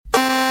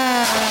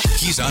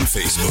He's on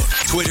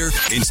Facebook, Twitter,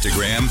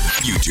 Instagram,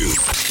 YouTube.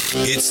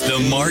 It's The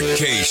Mark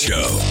Kaye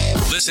Show.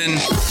 Listen,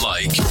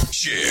 like,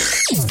 share.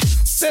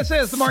 This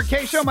is The Mark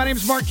Kaye Show. My name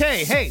is Mark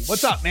Kaye. Hey,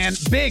 what's up, man?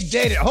 Big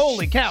day today.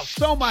 Holy cow.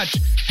 So much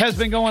has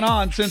been going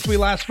on since we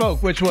last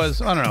spoke, which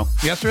was, I don't know,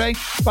 yesterday?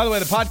 By the way,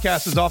 the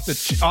podcast is off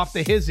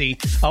the hizzy.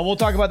 We'll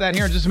talk about that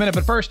here in just a minute.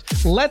 But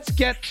first, let's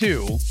get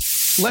to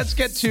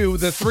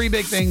the three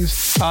big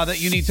things that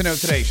you need to know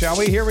today, shall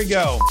we? Here we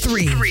go.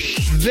 Three.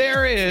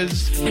 There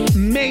is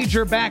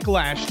major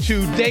backlash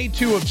to day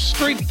two of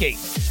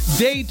Streepgate.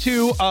 Day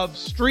two of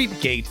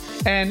Streepgate,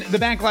 and the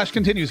backlash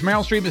continues.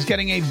 Meryl Streep is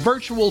getting a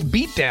virtual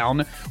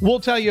beatdown. We'll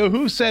tell you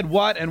who said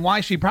what and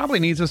why she probably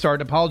needs to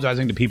start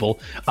apologizing to people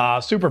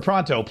super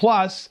pronto.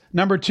 Plus,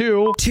 number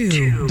two,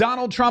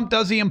 Donald Trump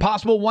does the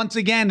impossible once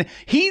again.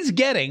 He's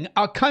getting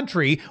a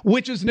country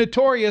which is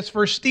notorious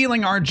for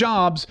stealing our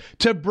jobs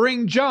to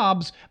bring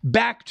jobs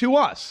back to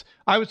us.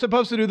 I was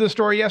supposed to do this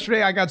story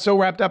yesterday. I got so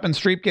wrapped up in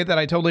Streepgate that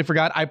I totally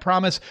forgot. I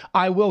promise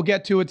I will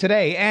get to it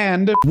today.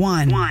 And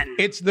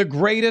it's the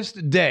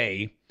greatest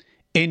day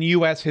in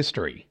U.S.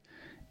 history.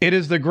 It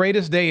is the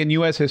greatest day in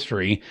U.S.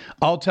 history.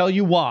 I'll tell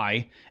you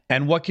why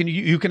and what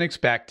you can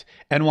expect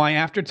and why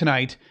after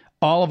tonight,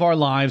 all of our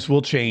lives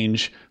will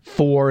change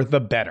for the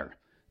better.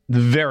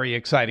 Very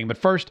exciting. But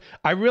first,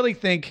 I really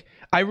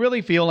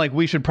feel like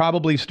we should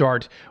probably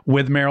start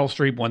with Meryl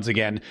Streep once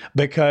again,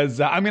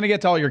 because I'm going to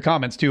get to all your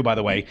comments too, by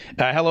the way.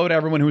 Hello to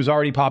everyone who's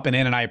already popping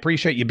in, and I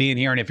appreciate you being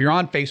here. And if you're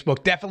on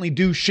Facebook, definitely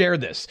do share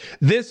this.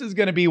 This is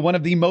going to be one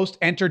of the most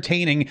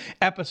entertaining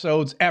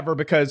episodes ever,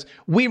 because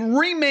we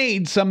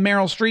remade some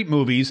Meryl Streep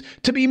movies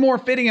to be more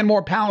fitting and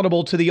more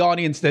palatable to the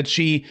audience that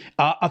she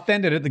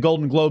offended at the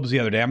Golden Globes the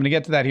other day. I'm going to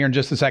get to that here in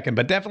just a second,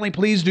 but definitely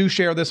please do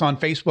share this on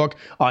Facebook,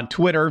 on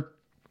Twitter,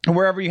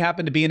 wherever you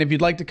happen to be. And if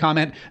you'd like to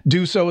comment,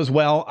 do so as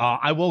well.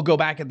 I will go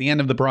back at the end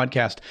of the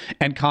broadcast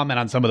and comment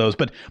on some of those.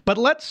 But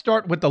let's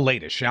start with the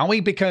latest, shall we?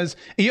 Because,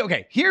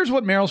 okay, here's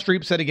what Meryl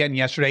Streep said again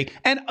yesterday.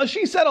 And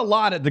she said a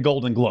lot at the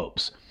Golden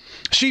Globes.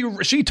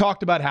 She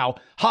talked about how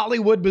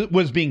Hollywood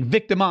was being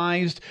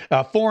victimized,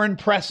 foreign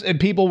press and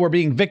people were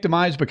being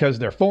victimized because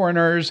they're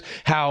foreigners,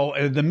 how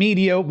the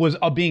media was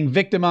being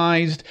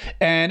victimized,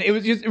 and it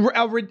was just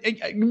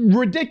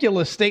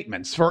ridiculous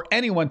statements for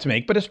anyone to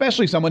make, but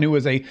especially someone who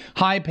is a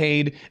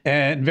high-paid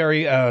and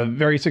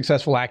very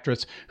successful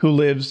actress who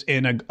lives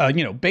in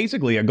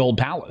basically a gold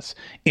palace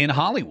in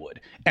Hollywood.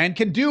 And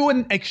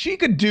she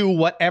could do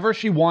whatever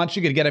she wants.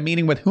 She could get a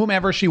meeting with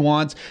whomever she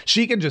wants.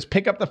 She can just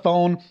pick up the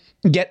phone,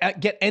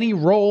 get any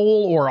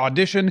role or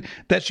audition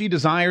that she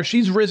desires.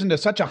 She's risen to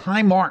such a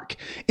high mark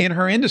in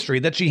her industry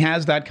that she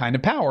has that kind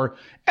of power.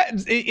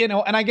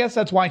 And I guess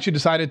that's why she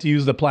decided to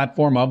use the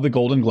platform of the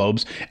Golden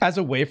Globes as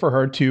a way for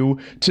her to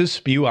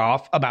spew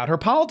off about her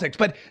politics.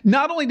 But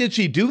not only did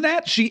she do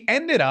that, she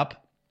ended up,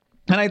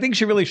 and I think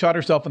she really shot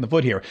herself in the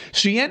foot here.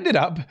 She ended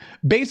up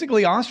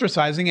basically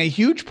ostracizing a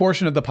huge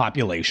portion of the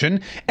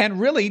population and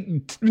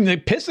really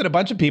pissing a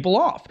bunch of people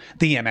off.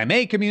 The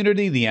MMA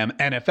community, the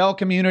NFL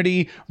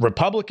community,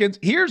 Republicans.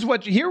 Here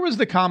was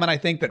the comment I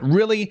think that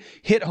really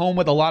hit home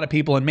with a lot of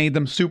people and made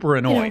them super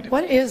annoyed.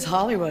 What is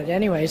Hollywood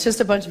anyway? It's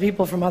just a bunch of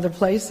people from other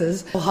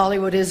places.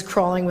 Hollywood is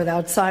crawling with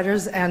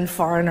outsiders and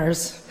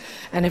foreigners.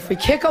 And if we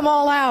kick them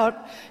all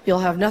out, you'll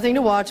have nothing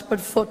to watch but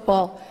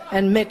football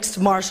and mixed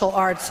martial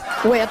arts,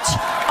 which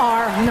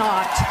are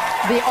not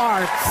the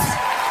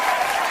arts.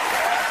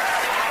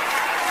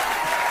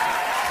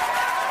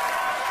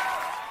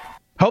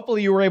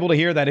 Hopefully you were able to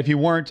hear that. If you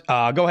weren't,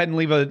 go ahead and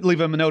leave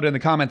a note in the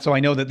comments so I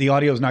know that the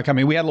audio is not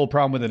coming. We had a little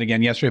problem with it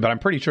again yesterday, but I'm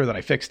pretty sure that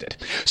I fixed it.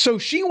 So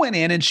she went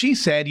in and she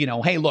said,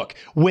 hey, look,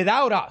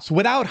 without us,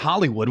 without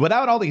Hollywood,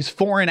 without all these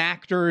foreign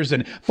actors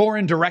and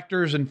foreign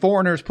directors and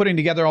foreigners putting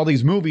together all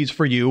these movies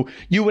for you,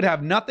 you would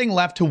have nothing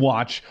left to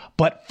watch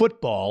but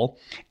football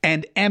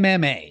and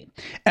MMA.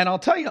 And I'll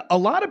tell you, a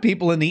lot of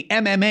people in the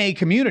MMA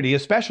community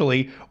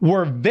especially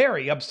were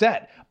very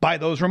upset by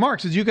those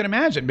remarks, as you can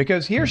imagine,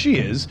 because here she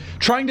is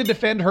trying to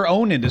defend her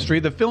own industry,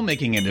 the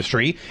filmmaking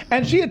industry,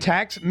 and she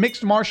attacks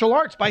mixed martial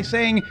arts by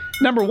saying,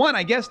 number one,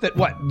 I guess that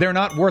they're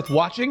not worth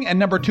watching, and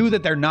number two,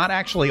 that they're not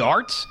actually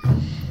arts.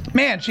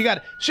 Man, she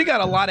got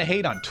a lot of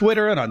hate on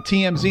Twitter and on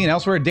TMZ and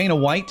elsewhere. Dana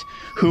White,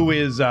 who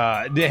is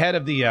the head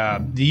of the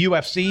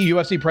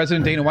UFC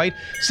president Dana White,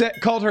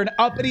 called her an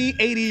uppity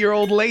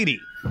 80-year-old lady.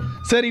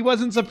 Said he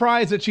wasn't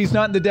surprised that she's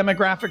not in the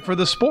demographic for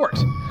the sport.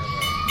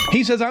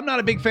 He says, I'm not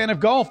a big fan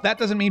of golf. That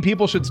doesn't mean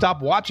people should stop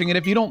watching it.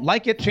 If you don't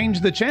like it, change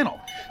the channel.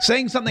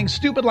 Saying something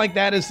stupid like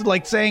that is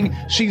like saying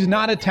she's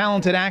not a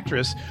talented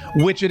actress,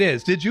 which it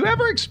is. Did you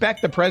ever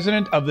expect the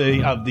president of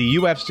the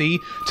UFC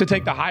to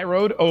take the high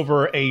road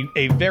over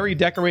a very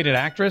decorated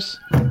actress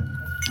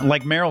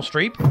like Meryl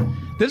Streep?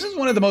 This is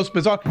one of the most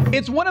bizarre.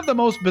 It's one of the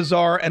most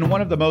bizarre and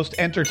one of the most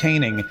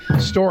entertaining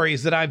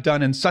stories that I've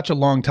done in such a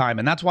long time.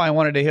 And that's why I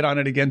wanted to hit on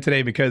it again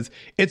today, because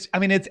it's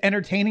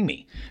entertaining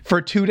me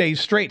for 2 days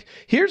straight.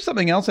 Here's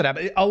something else that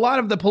happened. A lot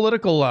of the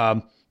political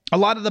A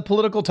lot of the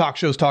political talk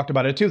shows talked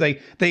about it, too.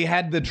 They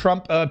had the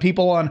Trump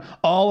people on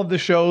all of the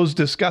shows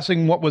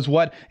discussing what was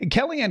what.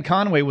 Kellyanne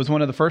Conway was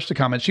one of the first to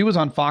comment. She was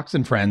on Fox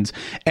and Friends.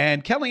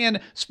 And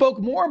Kellyanne spoke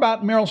more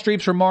about Meryl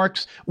Streep's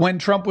remarks when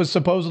Trump was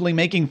supposedly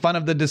making fun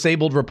of the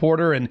disabled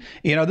reporter. And,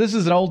 this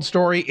is an old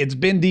story. It's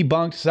been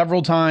debunked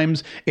several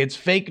times. It's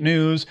fake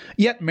news.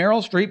 Yet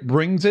Meryl Streep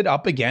brings it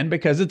up again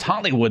because it's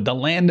Hollywood, the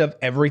land of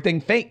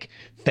everything fake.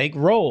 Fake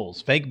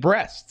roles, fake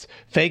breasts,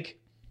 fake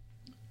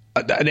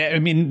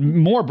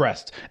more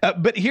breasts.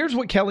 But here's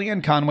what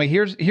Kellyanne Conway,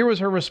 here was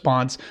her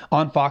response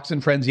on Fox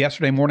and Friends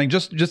yesterday morning,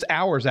 just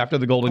hours after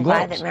the Golden Globes.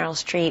 I'm glad that Meryl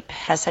Streep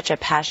has such a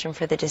passion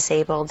for the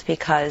disabled,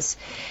 because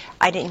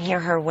I didn't hear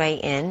her weigh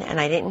in, and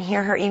I didn't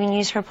hear her even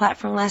use her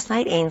platform last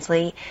night,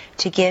 Ainsley,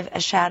 to give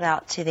a shout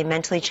out to the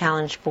mentally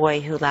challenged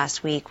boy who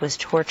last week was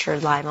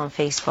tortured live on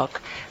Facebook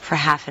for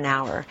half an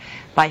hour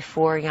by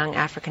 4 young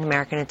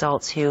African-American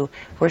adults who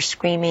were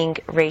screaming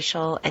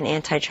racial and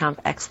anti-Trump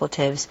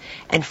expletives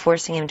and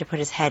forcing him to put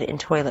his head in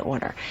toilet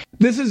water.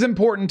 This is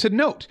important to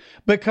note,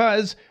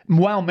 because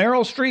while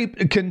Meryl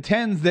Streep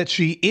contends that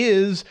she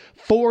is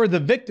for the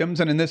victims,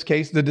 and in this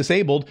case, the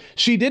disabled,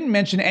 she didn't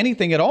mention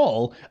anything at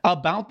all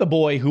about the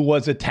boy who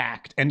was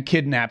attacked and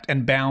kidnapped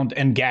and bound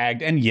and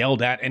gagged and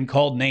yelled at and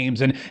called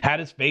names and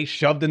had his face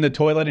shoved in the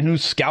toilet and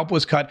whose scalp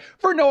was cut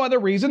for no other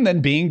reason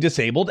than being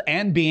disabled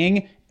and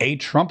being a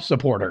Trump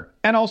supporter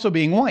and also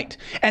being white.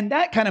 And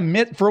that kind of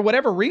myth, for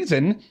whatever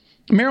reason,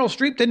 Meryl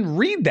Streep didn't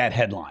read that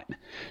headline.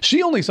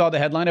 She only saw the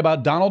headline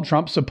about Donald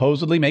Trump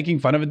supposedly making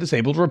fun of a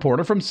disabled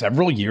reporter from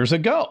several years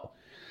ago.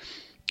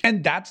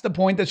 And that's the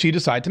point that she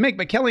decided to make.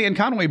 But Kellyanne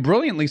Conway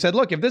brilliantly said,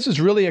 look, if this is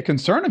really a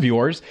concern of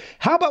yours,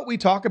 how about we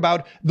talk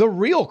about the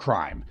real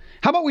crime?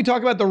 How about we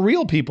talk about the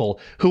real people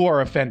who are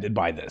offended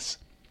by this?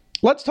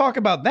 Let's talk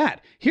about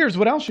that. Here's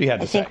what else she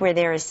had to say. I think where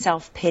there is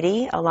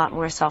self-pity, a lot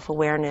more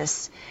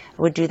self-awareness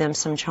would do them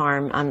some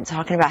charm. I'm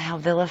talking about how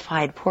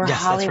vilified poor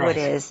Hollywood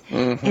is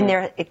in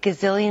their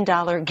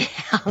gazillion-dollar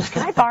gowns.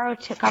 Can I borrow a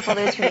couple of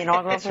those for the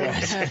inaugural,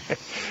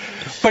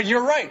 please? But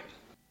you're right.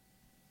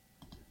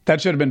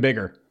 That should have been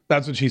bigger.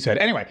 That's what she said.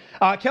 Anyway,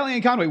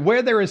 Kellyanne Conway,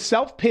 where there is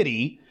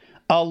self-pity,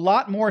 a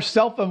lot more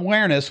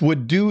self-awareness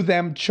would do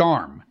them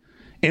charm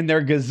in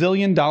their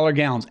gazillion-dollar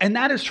gowns. And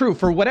that is true.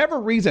 For whatever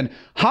reason,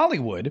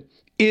 Hollywood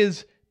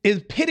is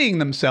pitying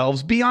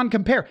themselves beyond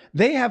compare.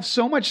 They have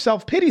so much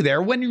self-pity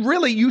there, when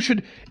really you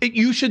should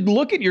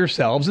look at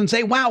yourselves and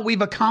say, wow,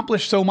 we've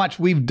accomplished so much.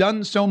 We've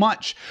done so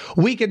much.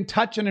 We can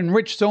touch and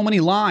enrich so many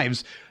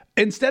lives.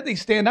 Instead, they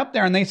stand up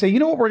there and they say, you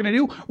know what we're going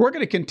to do? We're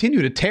going to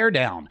continue to tear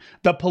down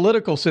the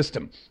political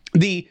system,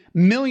 the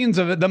millions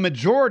of the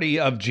majority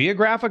of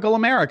geographical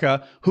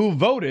America who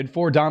voted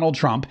for Donald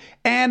Trump,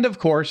 and of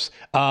course,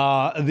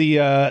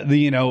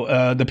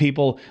 the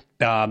people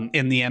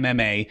in the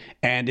MMA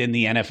and in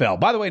the NFL.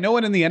 By the way, no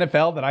one in the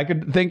NFL that I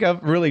could think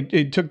of really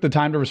took the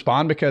time to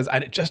respond, because I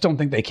just don't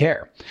think they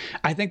care.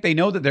 I think they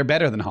know that they're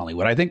better than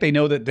Hollywood. I think they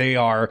know that they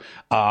are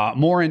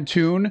more in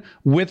tune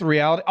with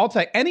reality. I'll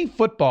tell you, any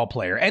football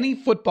player, any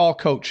football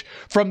coach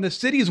from the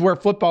cities where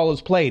football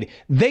is played,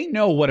 they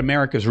know what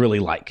America's really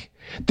like.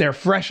 They're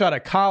fresh out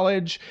of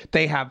college.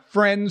 They have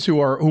friends who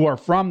are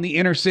from the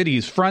inner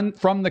cities,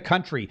 from the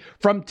country,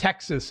 from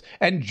Texas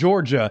and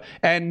Georgia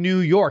and New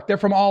York. They're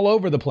from all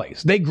over the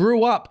place. They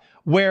grew up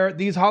where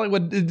these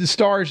Hollywood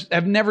stars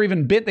have never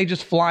even been. They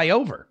just fly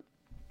over.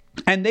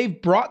 And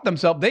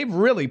they've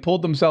really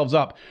pulled themselves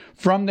up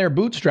from their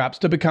bootstraps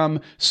to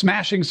become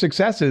smashing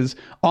successes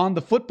on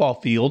the football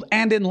field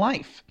and in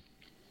life.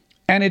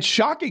 And it's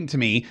shocking to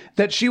me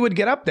that she would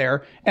get up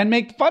there and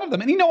make fun of them.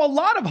 And, a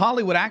lot of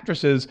Hollywood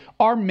actresses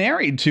are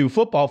married to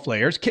football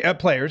players.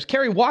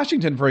 Kerry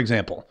Washington, for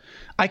example.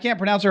 I can't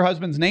pronounce her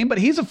husband's name, but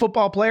he's a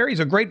football player.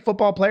 He's a great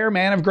football player,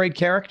 man of great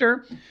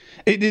character.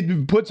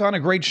 It puts on a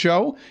great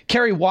show.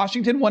 Kerry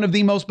Washington, one of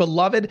the most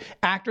beloved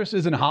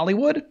actresses in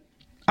Hollywood.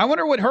 I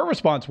wonder what her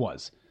response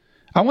was.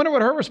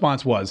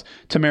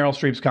 to Meryl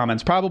Streep's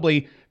comments.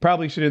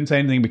 Probably she didn't say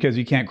anything, because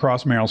you can't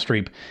cross Meryl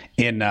Streep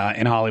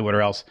in Hollywood,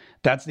 or else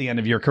that's the end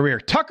of your career.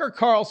 Tucker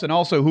Carlson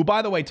also, who,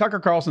 by the way, Tucker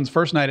Carlson's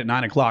first night at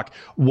 9 o'clock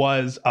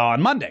was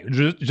on Monday,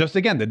 just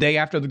again, the day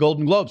after the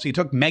Golden Globes. He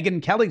took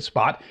Megyn Kelly's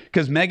spot,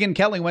 because Megyn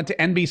Kelly went to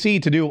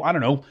NBC to do,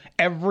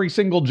 every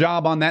single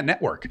job on that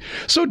network.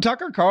 So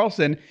Tucker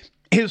Carlson,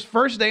 his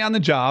first day on the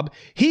job,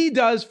 he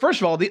does,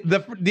 first of all,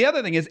 the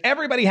other thing is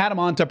everybody had him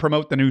on to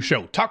promote the new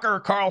show,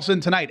 Tucker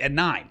Carlson Tonight at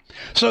 9.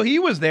 So he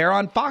was there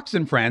on Fox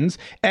and Friends,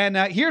 and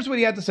here's what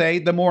he had to say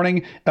the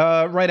morning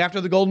right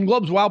after the Golden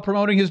Globes while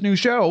promoting his new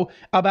show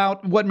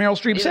about what Meryl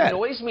Streep said. It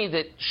annoys me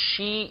that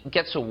she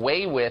gets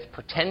away with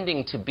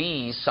pretending to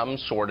be some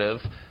sort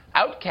of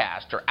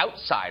outcast or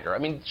outsider. I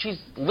mean,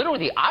 she's literally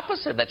the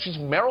opposite of that. She's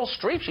Meryl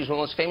Streep. She's one of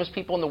the most famous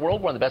people in the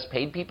world, one of the best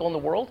paid people in the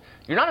world.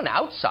 You're not an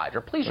outsider.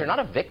 Please, you're not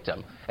a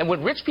victim. And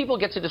when rich people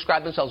get to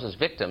describe themselves as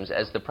victims,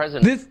 as the current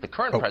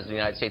president of the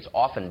United States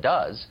often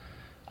does,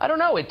 I don't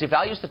know, it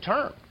devalues the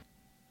term.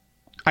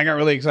 I got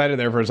really excited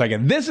there for a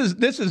second. This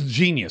is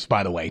genius,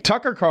 by the way.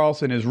 Tucker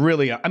Carlson is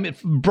really,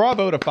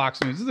 bravo to Fox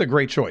News. This is a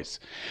great choice.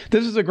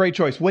 This is a great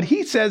choice. What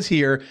he says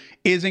here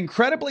is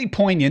incredibly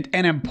poignant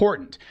and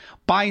important.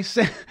 By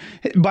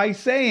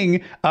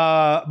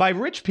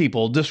rich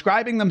people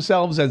describing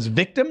themselves as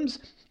victims,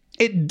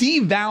 it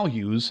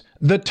devalues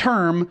the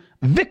term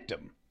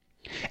victim.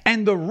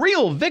 And the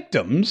real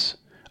victims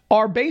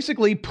are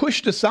basically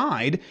pushed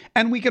aside,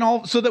 and we can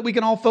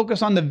all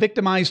focus on the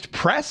victimized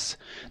press,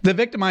 the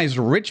victimized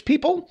rich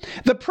people.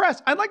 The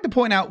press, I'd like to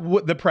point out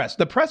what the press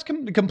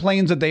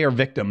complains that they are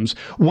victims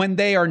when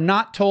they are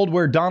not told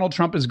where Donald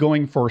Trump is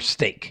going for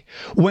steak,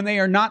 when they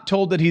are not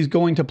told that he's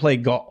going to play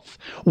golf,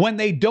 when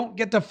they don't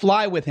get to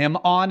fly with him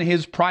on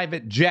his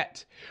private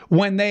jet,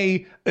 when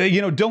they,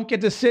 don't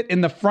get to sit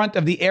in the front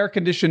of the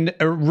air-conditioned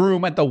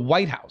room at the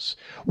White House,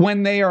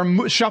 when they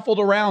are shuffled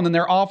around and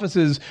their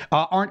offices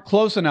aren't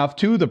close enough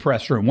to the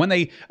press room, when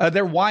their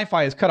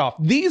Wi-Fi is cut off.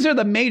 These are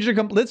the major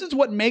this is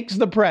what makes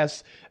the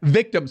press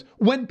victims.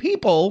 When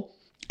people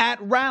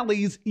at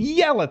rallies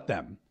yell at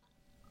them.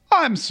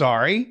 I'm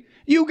sorry,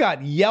 you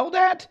got yelled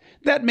at?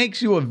 That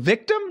makes you a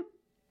victim?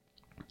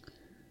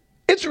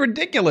 It's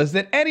ridiculous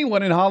that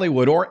anyone in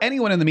Hollywood or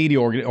anyone in the media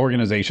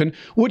organization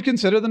would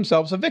consider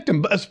themselves a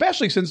victim,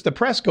 especially since the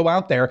press go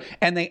out there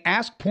and they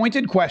ask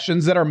pointed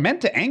questions that are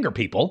meant to anger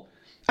people.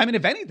 I mean,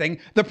 if anything,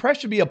 the press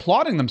should be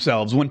applauding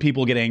themselves when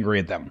people get angry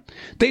at them.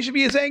 They should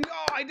be saying,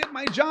 oh, I did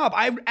my job.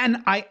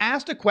 I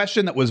asked a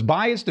question that was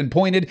biased and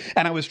pointed,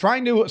 and I was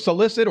trying to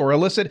solicit or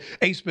elicit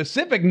a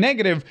specific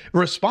negative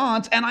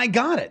response, and I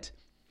got it.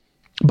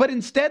 But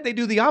instead, they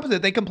do the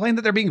opposite. They complain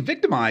that they're being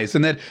victimized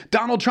and that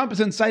Donald Trump is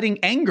inciting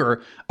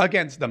anger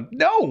against them.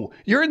 No,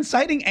 you're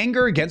inciting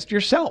anger against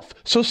yourself.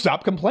 So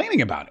stop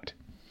complaining about it.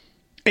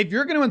 If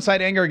you're going to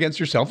incite anger against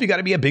yourself, you got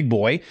to be a big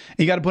boy.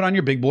 You got to put on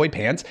your big boy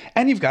pants,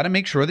 and you've got to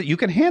make sure that you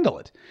can handle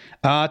it.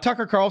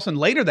 Tucker Carlson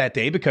later that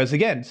day, because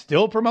again,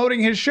 still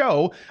promoting his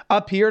show,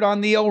 appeared on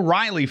the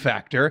O'Reilly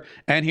Factor.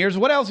 And here's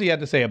what else he had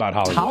to say about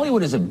Hollywood.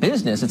 Hollywood is a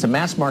business. It's a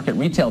mass market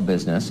retail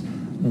business.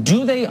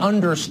 Do they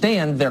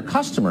understand their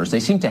customers? They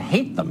seem to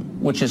hate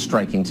them, which is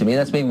striking to me.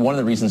 That's maybe one of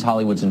the reasons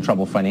Hollywood's in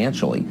trouble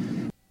financially.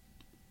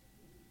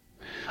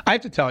 I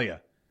have to tell you,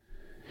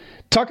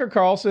 Tucker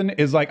Carlson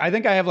is like, I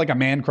think I have like a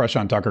man crush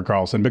on Tucker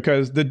Carlson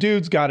because the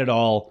dude's got it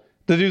all.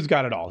 The dude's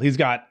got it all. He's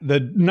got the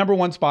number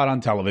one spot on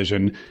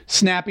television,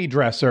 snappy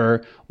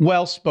dresser,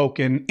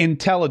 well-spoken,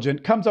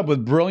 intelligent, comes up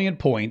with brilliant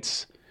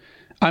points.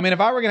 I mean,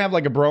 if I were going to have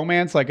like a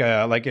bromance, like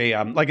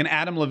an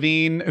Adam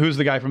Levine, who's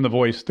the guy from The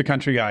Voice, the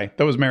country guy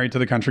that was married to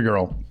the country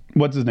girl.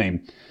 What's his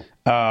name?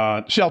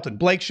 Shelton,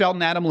 Blake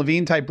Shelton, Adam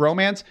Levine type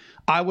bromance.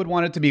 I would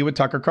want it to be with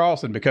Tucker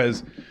Carlson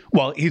because,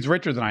 well, he's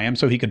richer than I am,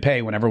 so he could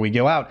pay whenever we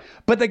go out.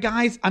 But the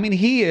guy's, I mean,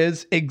 he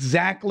is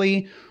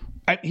exactly,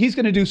 he's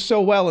going to do so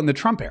well in the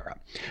Trump era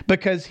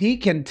because he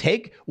can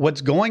take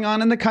what's going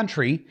on in the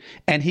country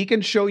and he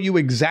can show you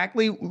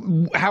exactly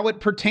how it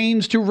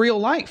pertains to real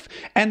life.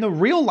 And the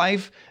real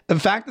life, the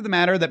fact of the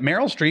matter that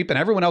Meryl Streep and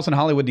everyone else in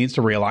Hollywood needs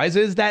to realize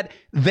is that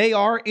they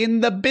are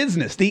in the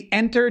business, the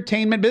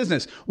entertainment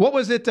business. What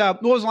was it?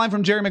 What was the line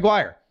from Jerry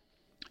Maguire?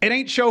 It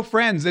ain't show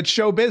friends, it's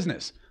show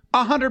business.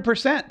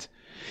 100%.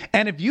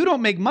 And if you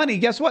don't make money,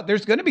 guess what?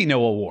 There's going to be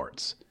no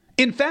awards.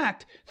 In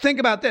fact, think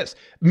about this.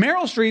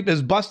 Meryl Streep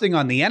is busting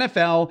on the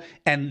NFL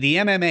and the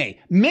MMA,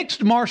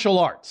 mixed martial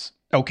arts,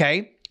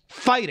 okay?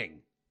 Fighting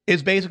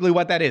is basically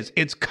what that is.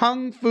 It's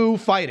kung fu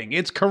fighting.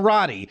 It's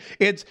karate.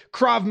 It's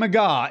Krav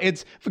Maga.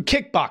 It's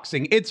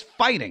kickboxing. It's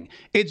fighting.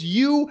 It's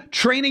you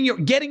training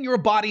getting your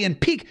body in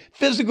peak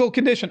physical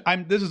condition.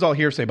 This is all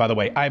hearsay, by the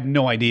way. I have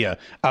no idea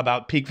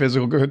about peak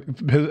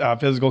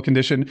physical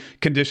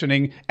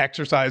conditioning,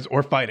 exercise,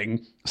 or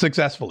fighting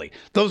successfully.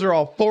 Those are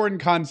all foreign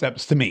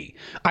concepts to me.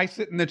 I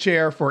sit in the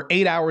chair for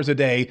 8 hours a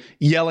day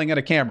yelling at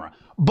a camera.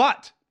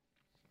 But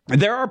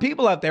there are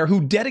people out there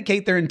who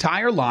dedicate their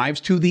entire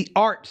lives to the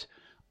art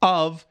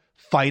of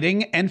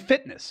fighting and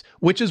fitness,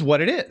 which is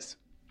what it is,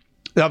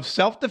 of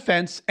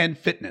self-defense and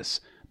fitness.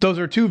 Those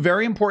are two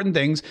very important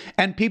things,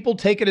 and people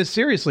take it as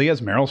seriously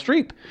as Meryl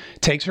Streep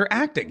takes her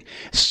acting.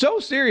 So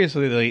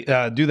seriously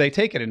do they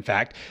take it, in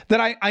fact, that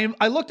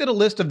I looked at a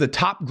list of the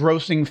top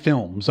grossing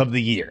films of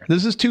the year.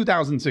 This is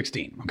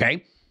 2016,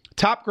 okay?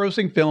 Top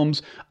grossing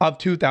films of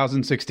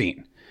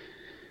 2016.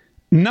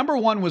 Number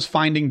one was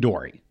Finding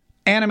Dory.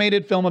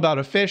 Animated film about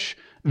a fish,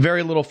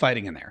 very little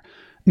fighting in there.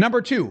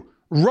 Number two,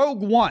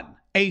 Rogue One,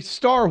 a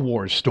Star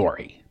Wars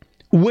story,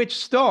 which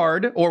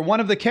starred, or one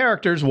of the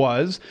characters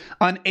was,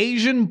 an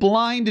Asian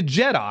blind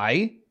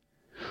Jedi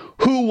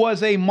who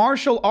was a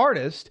martial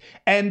artist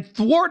and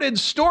thwarted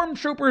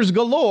stormtroopers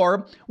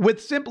galore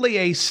with simply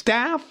a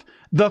staff,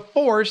 the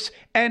Force,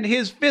 and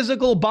his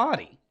physical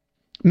body.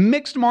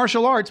 Mixed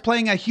martial arts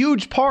playing a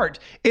huge part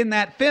in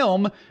that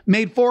film,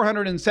 made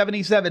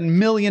 $477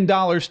 million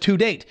to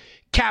date.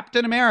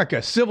 Captain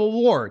America, Civil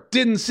War.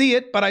 Didn't see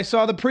it, but I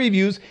saw the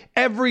previews.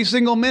 Every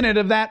single minute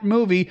of that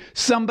movie,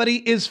 somebody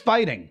is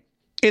fighting.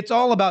 It's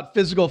all about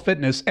physical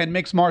fitness and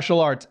mixed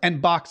martial arts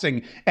and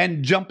boxing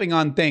and jumping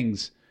on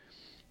things.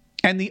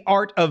 and The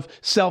Art of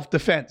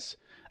Self-Defense.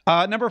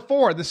 Number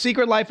 4, The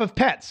Secret Life of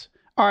Pets.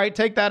 All right,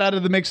 take that out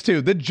of the mix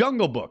too. The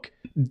Jungle Book,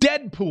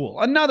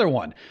 Deadpool, another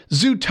one.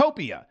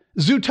 Zootopia.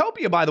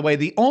 Zootopia, by the way,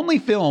 the only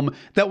film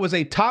that was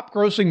a top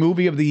grossing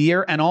movie of the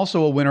year and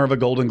also a winner of a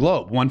Golden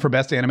Globe, one for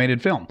Best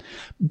Animated Film.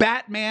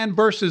 Batman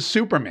versus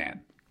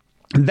Superman.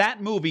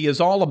 That movie is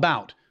all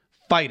about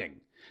fighting.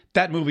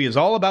 That movie is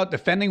all about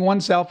defending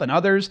oneself and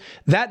others.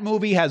 That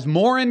movie has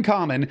more in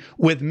common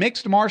with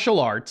mixed martial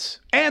arts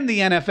and the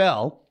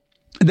NFL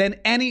than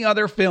any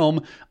other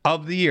film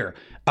of the year.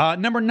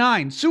 Number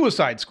 9,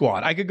 Suicide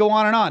Squad. I could go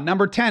on and on.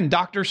 Number 10,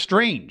 Doctor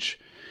Strange.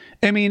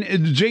 I mean,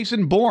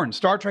 Jason Bourne,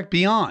 Star Trek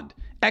Beyond,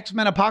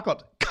 X-Men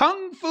Apocalypse,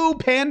 Kung Fu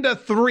Panda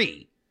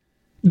 3.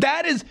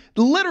 That is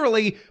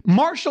literally,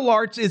 martial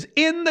arts is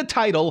in the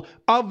title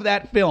of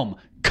that film.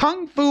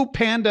 Kung Fu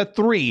Panda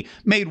 3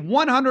 made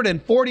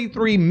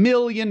 $143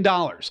 million.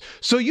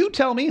 So you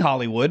tell me,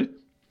 Hollywood,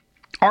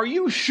 are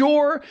you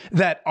sure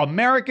that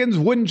Americans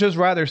wouldn't just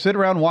rather sit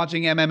around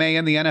watching MMA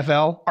and the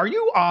NFL? Are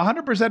you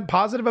 100%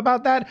 positive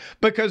about that?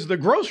 Because the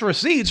gross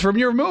receipts from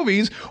your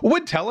movies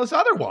would tell us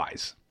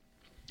otherwise.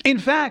 In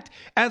fact,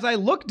 as I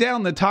look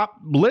down the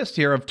top list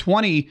here of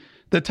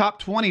the top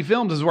 20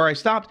 films is where I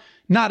stopped,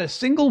 not a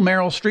single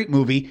Meryl Streep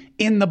movie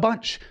in the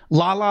bunch.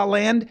 La La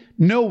Land,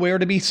 nowhere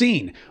to be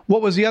seen.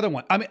 What was the other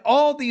one? I mean,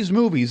 all these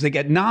movies that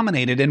get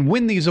nominated and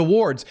win these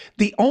awards,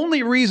 the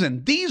only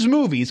reason these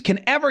movies can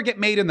ever get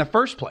made in the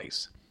first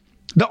place,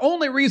 the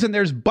only reason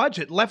there's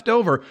budget left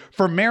over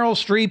for Meryl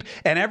Streep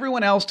and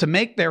everyone else to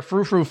make their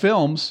frou-frou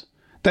films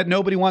that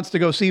nobody wants to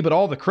go see but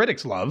all the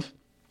critics love,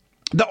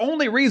 the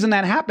only reason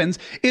that happens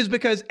is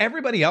because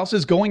everybody else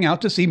is going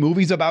out to see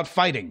movies about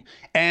fighting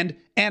and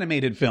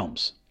animated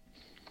films.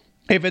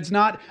 If it's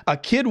not a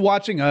kid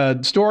watching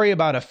a story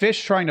about a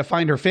fish trying to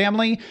find her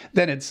family,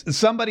 then it's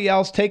somebody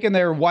else taking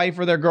their wife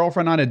or their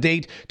girlfriend on a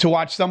date to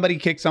watch somebody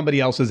kick somebody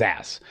else's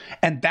ass.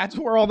 And that's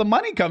where all the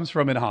money comes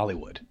from in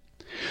Hollywood.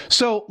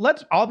 So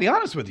I'll be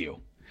honest with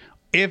you.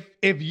 If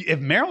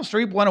Meryl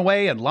Streep went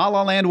away and La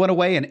La Land went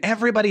away and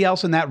everybody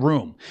else in that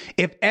room,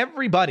 if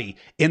everybody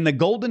in the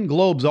Golden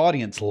Globes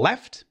audience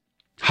left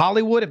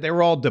Hollywood, if they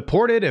were all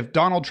deported, if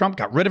Donald Trump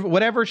got rid of it,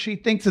 whatever she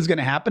thinks is going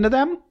to happen to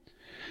them,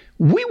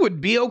 we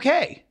would be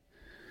okay.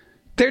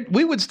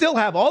 We would still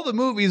have all the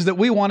movies that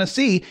we want to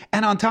see.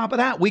 And on top of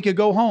that, we could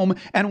go home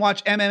and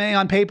watch MMA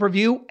on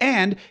pay-per-view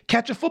and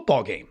catch a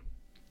football game.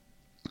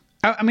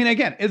 I mean,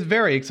 again, it's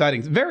very exciting.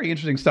 It's very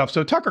interesting stuff.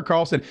 So Tucker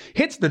Carlson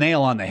hits the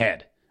nail on the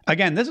head.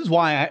 Again, this is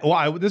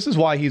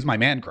why he's my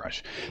man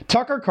crush.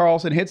 Tucker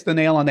Carlson hits the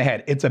nail on the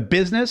head. It's a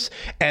business,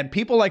 and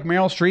people like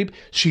Meryl Streep,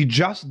 she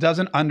just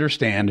doesn't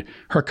understand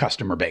her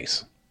customer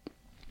base.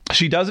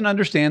 She doesn't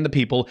understand the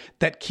people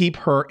that keep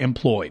her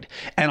employed.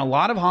 And a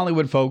lot of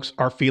Hollywood folks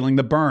are feeling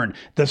the burn.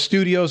 The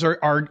studios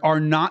are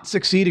not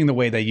succeeding the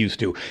way they used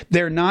to.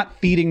 They're not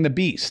feeding the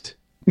beast.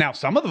 Now,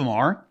 some of them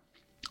are.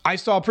 I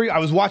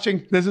was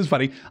watching, this is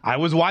funny, I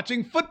was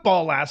watching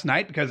football last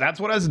night because that's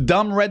what us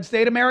dumb red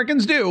state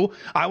Americans do.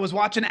 I was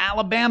watching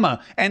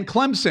Alabama and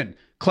Clemson,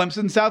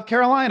 South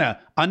Carolina,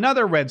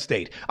 another red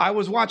state. I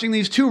was watching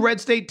these two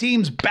red state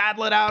teams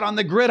battle it out on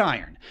the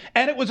gridiron.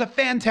 And it was a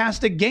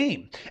fantastic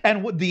game.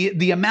 And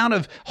the amount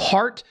of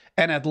heart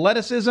and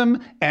athleticism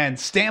and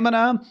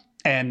stamina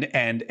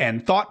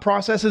and thought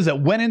processes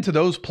that went into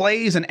those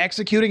plays and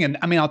executing. And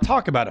I mean, I'll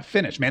talk about a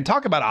finish, man.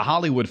 Talk about a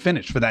Hollywood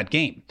finish for that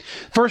game.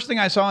 First thing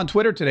I saw on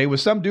Twitter today was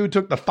some dude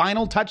took the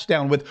final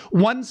touchdown with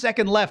 1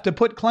 second left to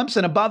put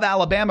Clemson above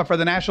Alabama for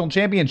the national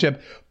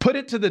championship, put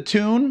it to the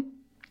tune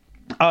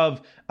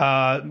of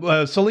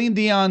Celine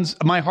Dion's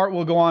My Heart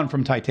Will Go On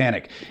from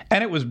Titanic.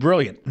 And it was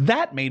brilliant.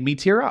 That made me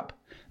tear up.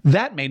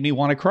 That made me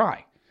want to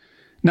cry.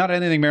 Not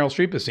anything Meryl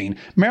Streep has seen.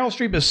 Meryl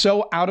Streep is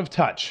so out of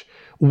touch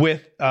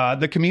with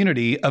the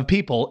community of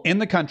people in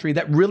the country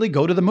that really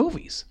go to the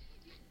movies.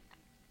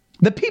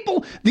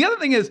 The other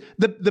thing is,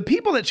 the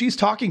people that she's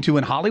talking to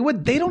in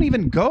Hollywood, they don't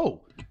even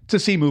go to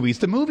see movies.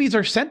 The movies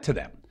are sent to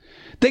them.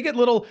 They get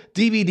little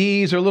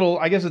DVDs or little,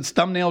 I guess it's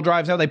thumbnail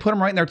drives now. They put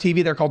them right in their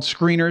TV. They're called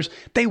screeners.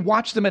 They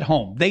watch them at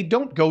home. They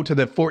don't go to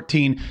the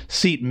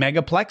 14-seat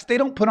megaplex. They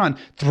don't put on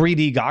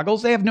 3D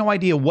goggles. They have no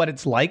idea what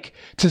it's like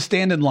to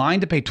stand in line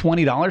to pay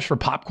 $20 for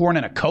popcorn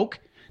and a Coke.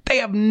 They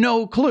have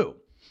no clue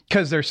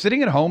because they're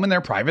sitting at home in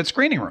their private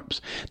screening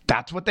rooms.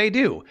 That's what they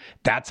do.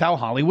 That's how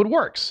Hollywood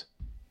works.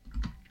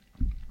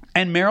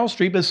 And Meryl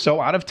Streep is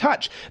so out of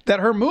touch that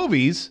her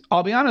movies,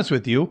 I'll be honest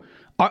with you,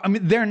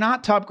 they're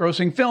not top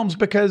grossing films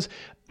because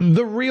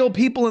the real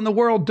people in the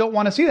world don't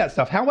want to see that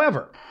stuff.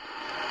 However,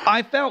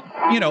 I felt,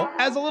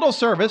 as a little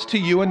service to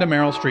you and to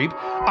Meryl Streep,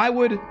 I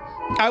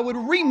would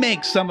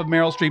remake some of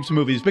Meryl Streep's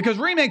movies because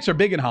remakes are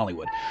big in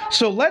Hollywood.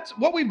 So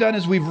what we've done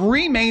is we've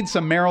remade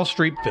some Meryl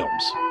Streep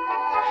films.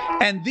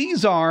 And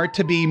these are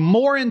to be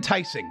more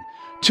enticing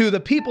to the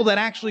people that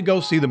actually go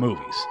see the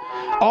movies.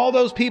 All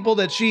those people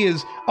that she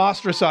is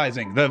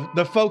ostracizing,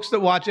 the folks that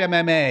watch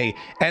MMA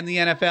and the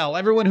NFL,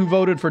 everyone who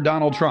voted for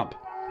Donald Trump.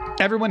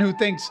 Everyone who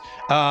thinks,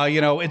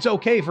 it's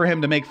okay for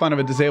him to make fun of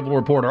a disabled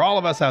reporter. All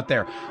of us out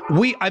there.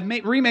 I've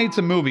remade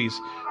some movies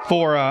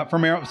for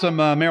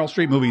Meryl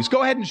Streep movies.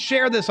 Go ahead and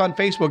share this on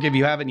Facebook if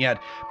you haven't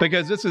yet,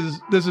 because this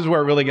is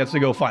where it really gets to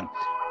go fun.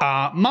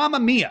 Mamma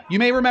Mia. You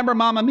may remember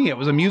Mamma Mia. It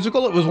was a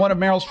musical. It was one of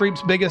Meryl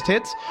Streep's biggest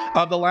hits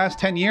of the last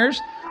 10 years.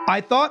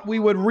 I thought we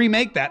would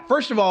remake that.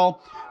 First of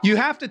all, you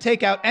have to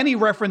take out any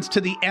reference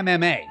to the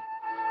MMA.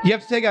 You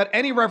have to take out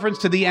any reference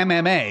to the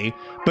MMA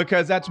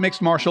because that's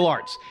mixed martial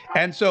arts.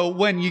 And so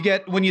when you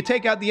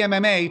take out the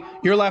MMA,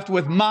 you're left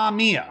with Ma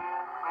Mia.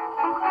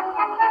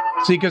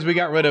 See, because we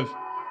got rid of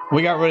the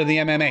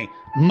MMA.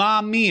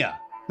 Ma Mia.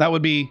 That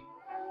would be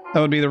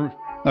the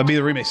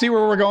remake. See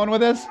where we're going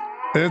with this?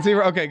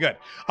 Okay, good.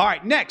 All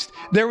right, next.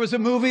 There was a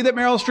movie that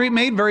Meryl Streep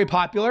made, very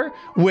popular,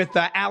 with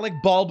Alec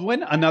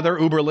Baldwin, another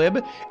Uber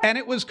lib, and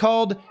it was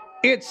called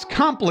It's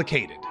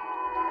Complicated.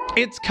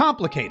 It's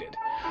Complicated.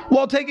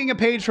 While taking a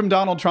page from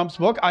Donald Trump's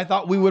book, I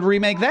thought we would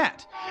remake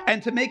that.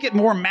 And to make it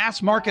more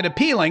mass market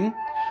appealing,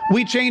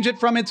 we change it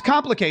from It's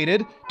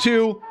Complicated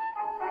to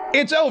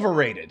It's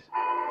Overrated.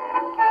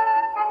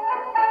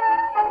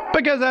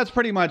 Because that's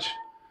pretty much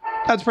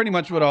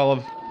what all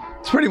of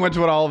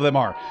them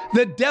are.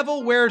 The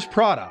Devil Wears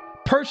Prada.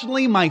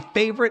 Personally, my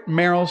favorite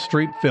Meryl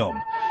Streep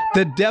film.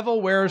 The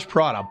Devil Wears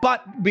Prada.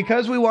 But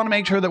because we want to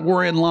make sure that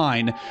we're in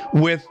line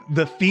with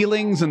the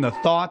feelings and the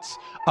thoughts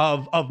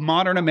of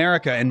modern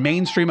America and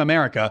mainstream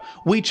America,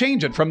 we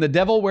change it from The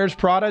Devil Wears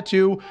Prada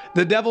to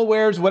The Devil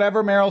Wears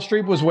whatever Meryl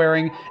Streep was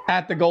wearing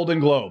at the Golden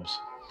Globes.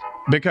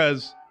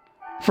 Because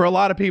for a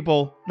lot of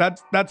people,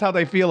 that's how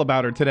they feel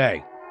about her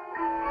today.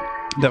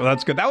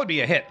 That's good. That would be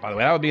a hit, by the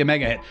way. That would be a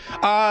mega hit.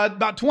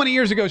 About 20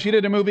 years ago, she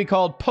did a movie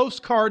called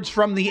Postcards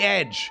from the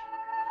Edge.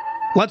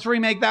 Let's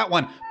remake that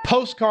one.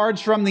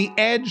 Postcards from the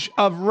Edge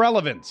of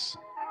Relevance.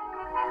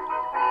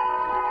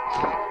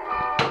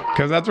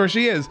 Because that's where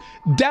she is.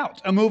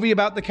 Doubt, a movie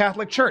about the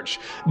Catholic Church.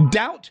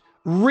 Doubt,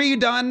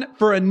 redone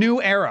for a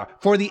new era,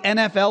 for the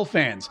NFL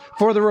fans,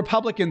 for the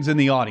Republicans in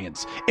the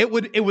audience. It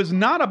was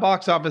not a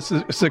box office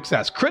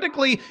success.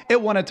 Critically, it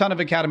won a ton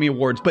of Academy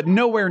Awards, but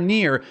nowhere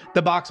near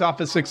the box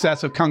office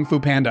success of Kung Fu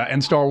Panda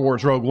and Star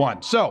Wars Rogue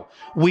One. So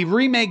we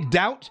remake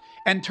Doubt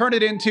and turn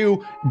it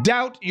into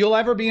Doubt you'll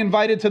ever be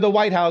invited to the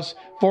White House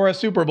for a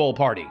Super Bowl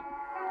party.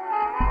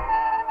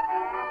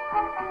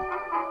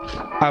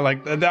 I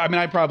like that. I mean,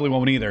 I probably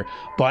won't either.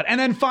 And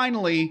then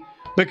finally,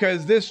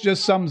 because this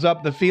just sums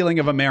up the feeling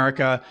of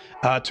America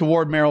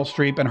toward Meryl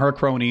Streep and her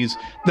cronies,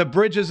 the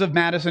bridges of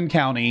Madison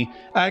County,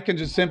 that can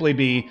just simply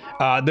be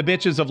the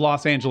bitches of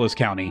Los Angeles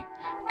County.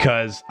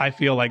 Because I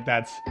feel like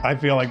that's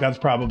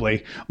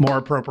probably more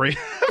appropriate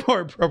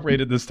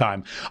at this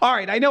time. All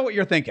right, I know what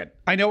you're thinking.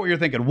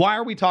 Why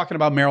are we talking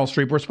about Meryl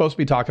Streep? We're supposed to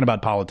be talking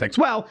about politics.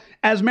 Well,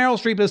 as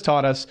Meryl Streep has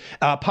taught us,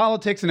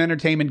 politics and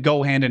entertainment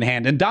go hand in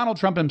hand. And Donald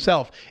Trump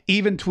himself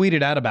even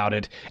tweeted out about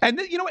it.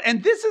 And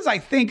and this is, I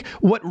think,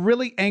 what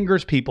really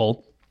angers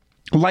people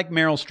like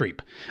Meryl Streep.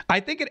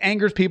 I think it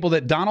angers people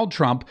that Donald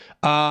Trump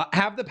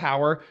have the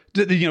power,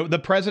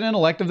 the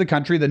president-elect of the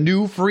country, the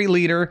new free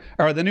leader,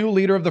 or the new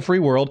leader of the free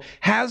world,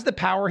 has the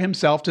power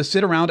himself to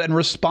sit around and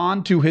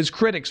respond to his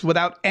critics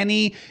without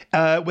any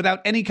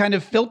kind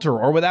of filter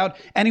or without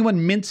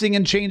anyone mincing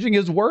and changing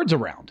his words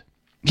around.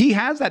 He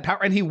has that power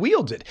and he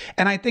wields it.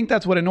 And I think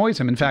that's what annoys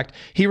him. In fact,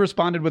 he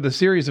responded with a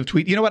series of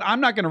tweets. You know what? I'm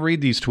not going to read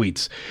these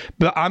tweets,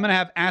 but I'm going to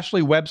have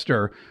Ashley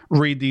Webster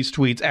read these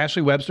tweets.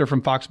 Ashley Webster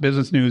from Fox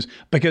Business News,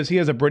 because he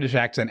has a British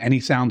accent and he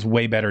sounds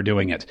way better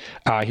doing it.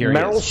 Here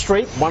Meryl he is.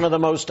 Streep, one of the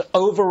most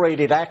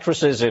overrated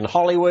actresses in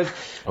Hollywood,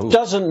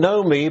 doesn't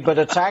know me but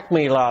attacked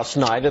me last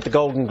night at the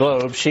Golden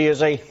Globes. She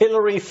is a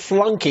Hillary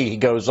flunky, he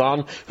goes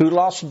on, who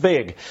lost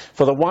big.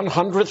 For the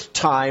 100th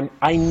time,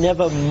 I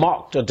never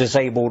mocked a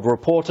disabled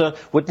reporter.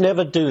 Would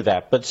never do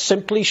that, but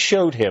simply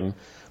showed him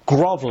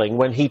groveling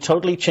when he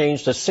totally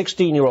changed a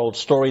 16-year-old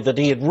story that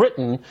he had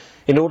written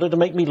in order to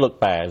make me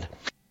look bad.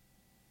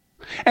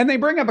 And they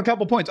bring up a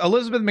couple points.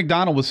 Elizabeth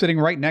McDonald was sitting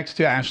right next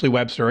to Ashley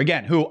Webster,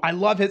 again, who I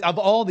love of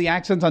all the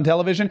accents on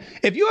television.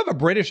 If you have a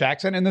British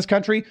accent in this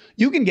country,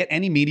 you can get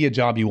any media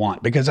job you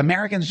want because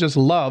Americans just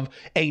love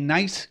a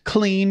nice,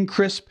 clean,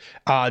 crisp,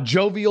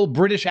 jovial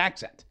British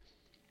accent.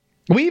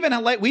 We even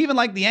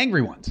like the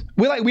angry ones.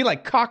 We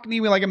like Cockney.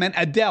 We like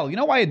Adele. You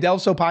know why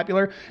Adele's so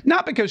popular?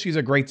 Not because she's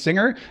a great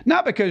singer,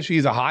 not because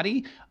she's a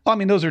hottie. I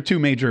mean, those are two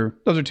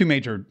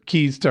major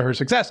keys to her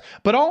success.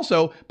 But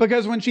also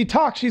because when she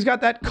talks, she's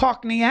got that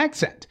Cockney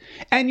accent,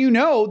 and you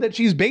know that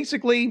she's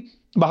basically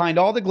behind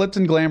all the glitz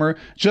and glamour,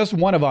 just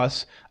one of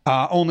us,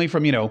 only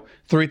from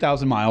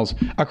 3,000 miles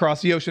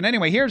across the ocean.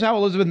 Anyway, here's how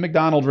Elizabeth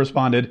McDonald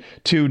responded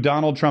to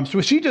Donald Trump's.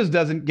 She just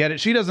doesn't get it.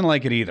 She doesn't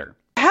like it either.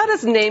 How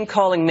does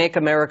name-calling make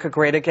America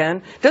great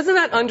again? Doesn't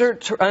that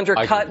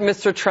undercut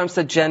Mr. Trump's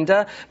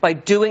agenda by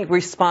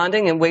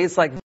responding in ways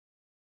like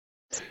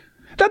this?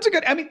 That's a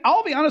good,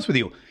 I'll be honest with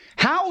you.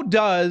 How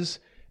does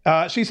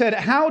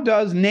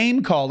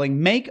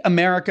name-calling make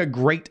America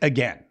great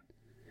again?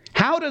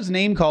 How does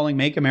name-calling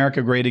make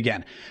America great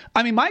again?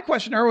 My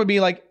question to her would be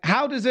like,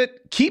 how does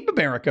it keep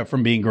America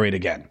from being great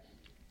again?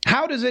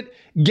 How does it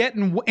get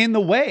in the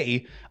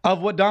way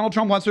of what Donald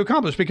Trump wants to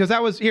accomplish? Because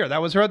that was her.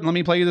 Let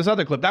me play you this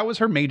other clip. That was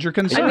her major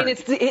concern. I mean,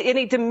 and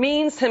he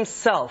demeans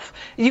himself.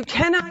 You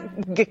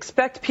cannot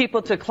expect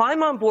people to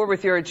climb on board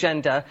with your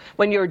agenda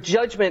when your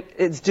judgment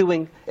is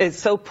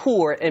so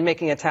poor in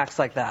making attacks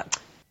like that.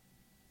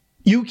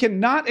 You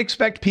cannot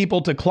expect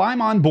people to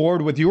climb on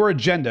board with your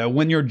agenda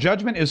when your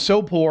judgment is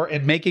so poor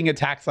at making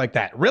attacks like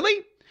that.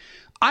 Really?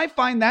 I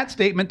find that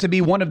statement to be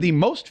one of the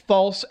most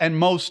false and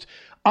most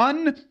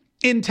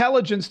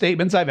unintelligent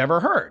statements I've ever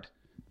heard.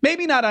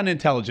 Maybe not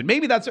unintelligent.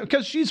 Maybe that's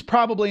because she's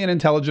probably an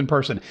intelligent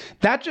person.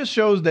 That just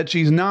shows that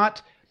she's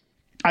not,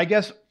 I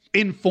guess,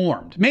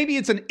 informed. Maybe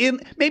it's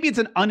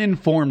an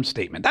uninformed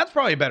statement. That's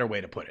probably a better way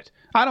to put it.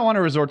 I don't want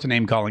to resort to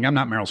name calling. I'm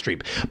not Meryl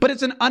Streep, but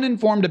it's an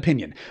uninformed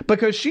opinion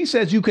because she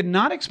says you could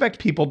not expect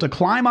people to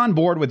climb on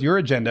board with your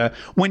agenda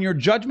when your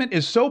judgment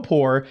is so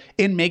poor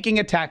in making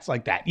attacks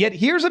like that. Yet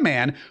here's a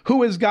man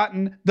who has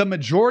gotten the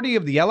majority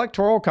of the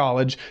Electoral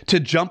College to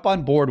jump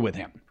on board with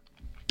him.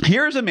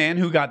 Here's a man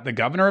who got the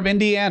governor of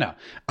Indiana,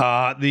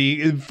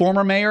 the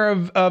former mayor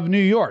of New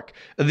York,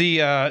 the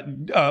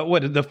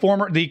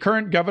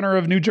current governor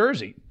of New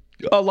Jersey.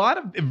 A lot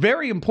of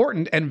very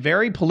important and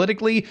very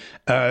politically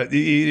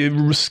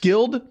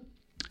skilled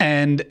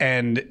and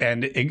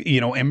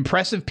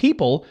impressive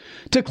people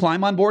to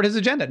climb on board his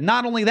agenda.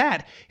 Not only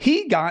that,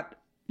 he got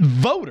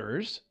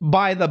voters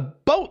by the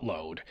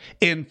boatload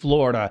in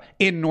Florida,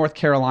 in North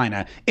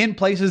Carolina, in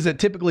places that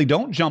typically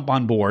don't jump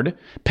on board,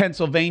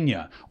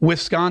 Pennsylvania,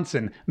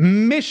 Wisconsin,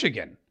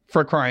 Michigan,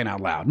 for crying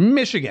out loud,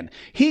 Michigan.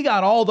 He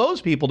got all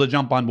those people to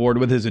jump on board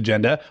with his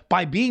agenda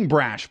by being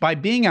brash, by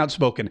being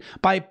outspoken,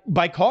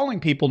 by calling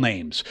people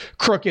names,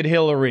 Crooked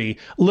Hillary,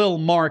 Lil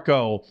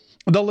Marco,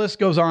 the list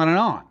goes on and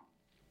on.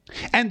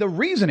 And the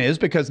reason is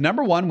because,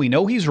 number one, we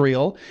know he's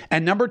real.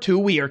 And number two,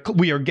 we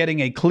are getting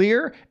a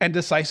clear and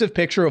decisive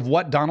picture of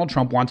what Donald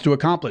Trump wants to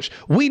accomplish.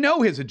 We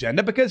know his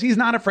agenda because he's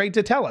not afraid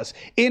to tell us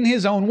in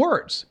his own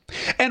words.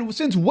 And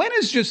since when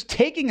is just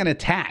taking an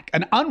attack,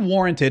 an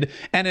unwarranted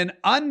and an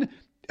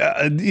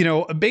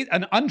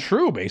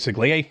untrue,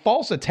 basically, a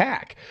false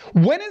attack,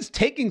 when is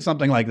taking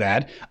something like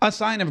that a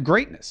sign of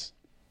greatness?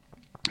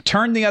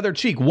 Turn the other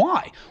cheek.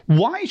 Why?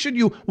 Why should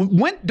you?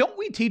 Don't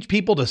we teach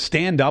people to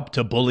stand up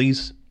to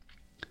bullies?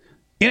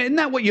 Isn't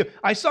that what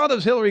I saw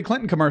those Hillary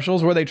Clinton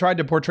commercials where they tried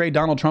to portray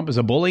Donald Trump as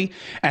a bully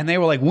and they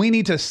were like, we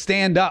need to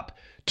stand up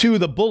to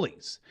the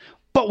bullies.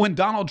 But when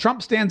Donald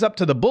Trump stands up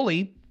to the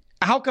bully,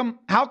 how come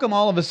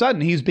all of a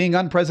sudden he's being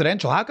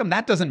unpresidential? How come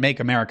that doesn't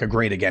make America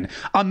great again?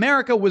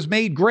 America was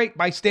made great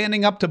by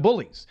standing up to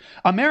bullies.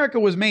 America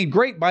was made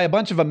great by a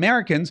bunch of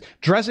Americans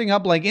dressing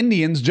up like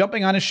Indians,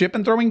 jumping on a ship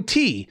and throwing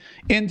tea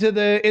into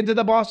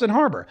the Boston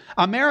Harbor.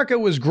 America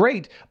was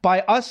great by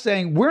us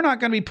saying, we're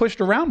not going to be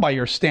pushed around by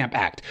your Stamp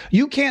Act.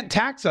 You can't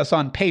tax us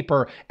on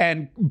paper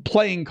and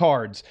playing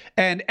cards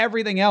and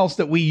everything else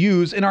that we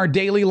use in our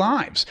daily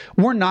lives.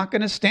 We're not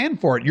going to stand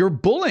for it. You're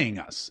bullying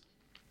us.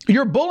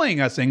 You're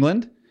bullying us,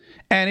 England.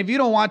 And if you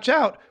don't watch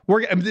out,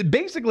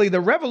 basically the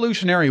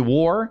Revolutionary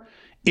War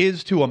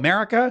is to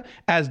America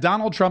as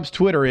Donald Trump's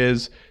Twitter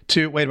is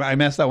to, wait a minute, I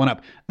messed that one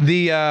up.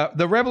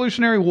 The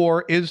Revolutionary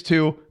War is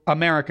to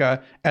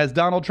America as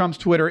Donald Trump's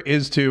Twitter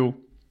is to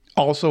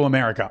also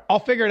America.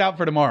 I'll figure it out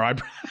for tomorrow.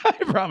 I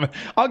promise.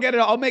 I'll get it.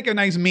 I'll make a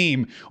nice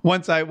meme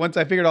once I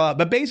figure it all out.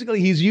 But basically,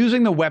 he's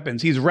using the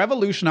weapons. He's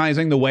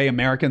revolutionizing the way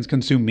Americans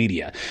consume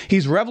media.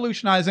 He's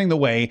revolutionizing the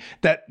way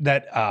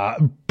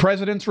that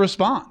presidents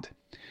respond.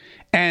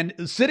 And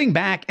sitting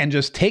back and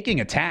just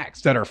taking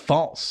attacks that are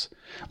false,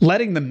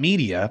 letting the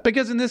media,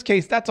 because in this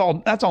case, that's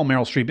all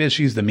Meryl Streep is.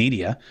 She's the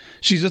media.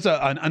 She's just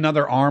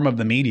another arm of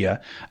the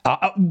media.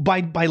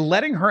 By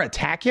letting her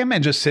attack him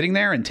and just sitting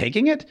there and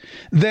taking it,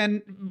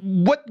 then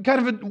what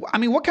kind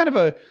of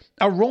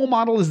a role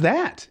model is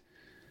that?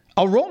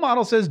 A role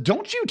model says,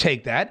 don't you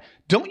take that.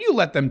 Don't you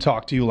let them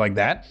talk to you like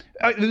that.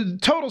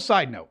 Total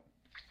side note.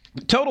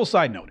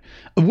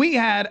 We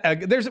have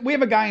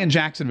a guy in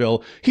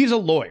Jacksonville. He's a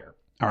lawyer.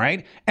 All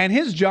right. And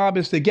his job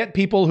is to get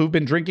people who've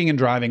been drinking and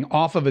driving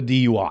off of a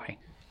DUI.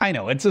 I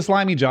know it's a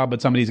slimy job, but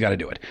somebody's got to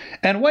do it.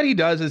 And what he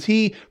does is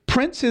he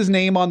prints his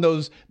name on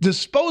those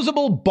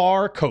disposable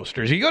bar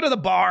coasters. You go to the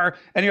bar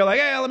and you're like,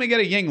 hey, let me get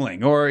a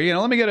Yingling or,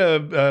 let me get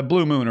a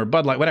Blue Moon or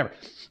Bud Light, whatever.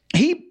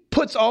 He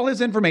puts all his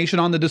information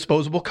on the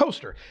disposable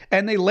coaster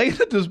and they lay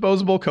the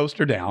disposable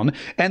coaster down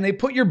and they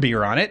put your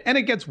beer on it and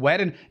it gets wet.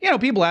 And,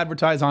 people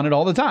advertise on it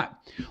all the time.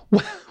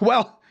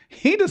 Well,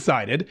 he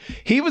decided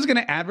he was going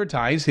to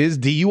advertise his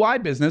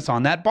DUI business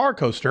on that bar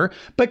coaster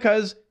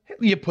because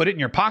you put it in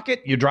your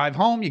pocket, you drive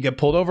home, you get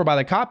pulled over by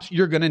the cops,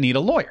 you're going to need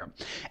a lawyer.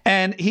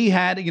 And he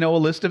had, a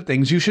list of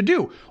things you should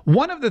do.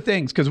 One of the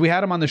things, because we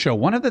had him on the show,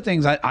 one of the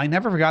things, I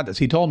never forgot this,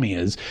 he told me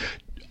is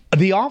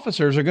the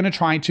officers are going to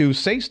try to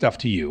say stuff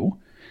to you,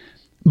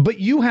 but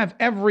you have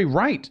every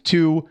right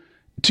to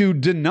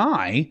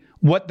deny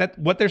what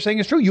they're saying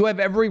is true. You have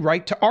every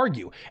right to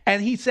argue.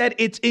 And he said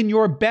it's in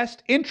your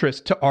best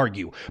interest to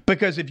argue,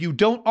 because if you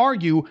don't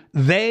argue,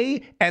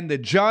 they and the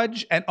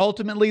judge and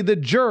ultimately the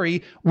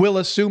jury will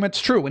assume it's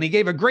true. And he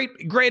gave a great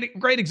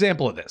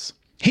example of this.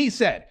 He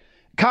said,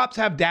 cops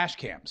have dash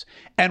cams,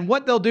 and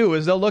what they'll do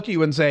is they'll look at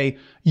you and say,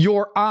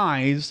 your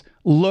eyes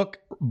look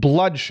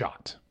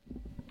bloodshot.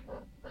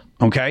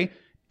 Okay?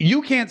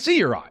 You can't see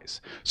your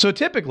eyes. So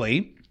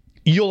typically,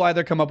 you'll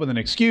either come up with an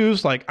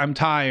excuse like I'm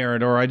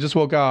tired, or I just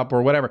woke up,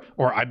 or whatever,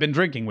 or I've been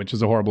drinking, which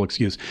is a horrible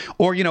excuse,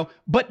 or,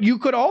 but you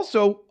could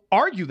also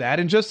argue that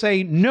and just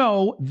say,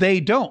 no, they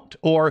don't,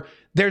 or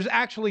there's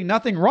actually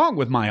nothing wrong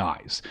with my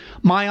eyes.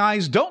 My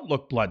eyes don't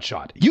look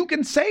bloodshot. You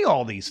can say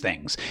all these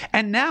things.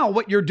 And now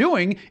what you're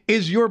doing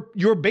is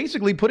you're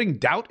basically putting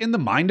doubt in the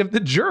mind of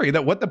the jury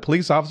that what the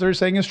police officer is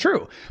saying is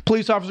true.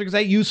 Police officer can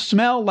say, you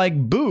smell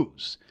like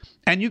booze.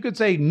 And you could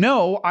say,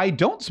 no, I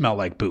don't smell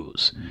like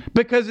booze,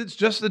 because it's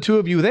just the two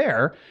of you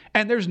there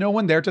and there's no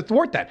one there to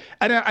thwart that.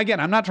 And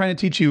again, I'm not trying to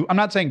teach you. I'm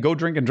not saying go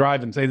drink and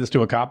drive and say this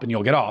to a cop and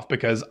you'll get off,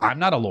 because I'm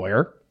not a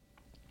lawyer.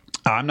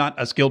 I'm not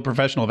a skilled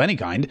professional of any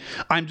kind.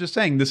 I'm just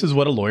saying this is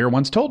what a lawyer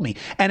once told me.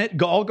 And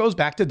it all goes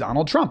back to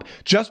Donald Trump.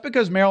 Just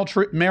because Meryl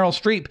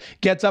Streep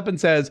gets up and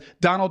says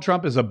Donald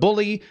Trump is a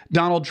bully,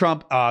 Donald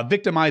Trump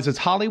victimizes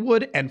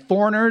Hollywood and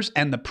foreigners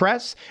and the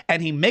press,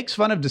 and he makes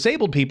fun of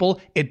disabled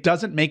people, it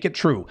doesn't make it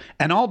true.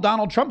 And all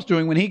Donald Trump's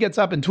doing when he gets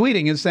up and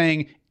tweeting is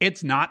saying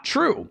it's not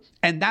true.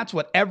 And that's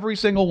what every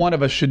single one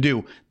of us should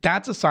do.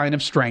 That's a sign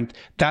of strength.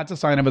 That's a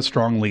sign of a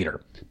strong leader,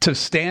 to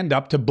stand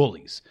up to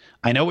bullies.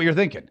 I know what you're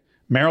thinking.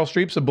 Meryl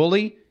Streep's a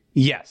bully?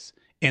 Yes.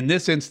 In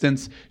this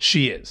instance,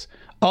 she is.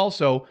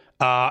 Also,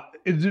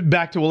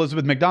 back to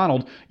Elizabeth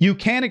McDonald, you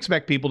can't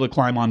expect people to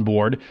climb on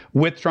board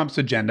with Trump's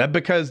agenda,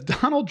 because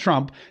Donald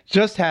Trump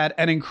just had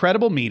an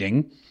incredible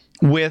meeting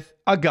with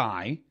a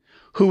guy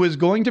who is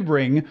going to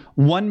bring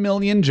 1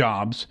 million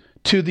jobs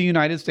to the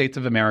United States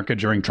of America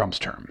during Trump's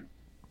term.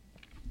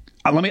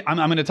 I'm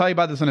going to tell you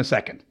about this in a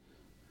second.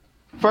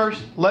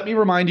 First, let me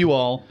remind you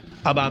all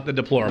about the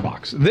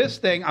Deplorebox. This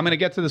thing, I'm going to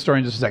get to the story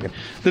in just a second.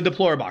 The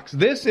Deplorebox.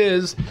 This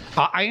is,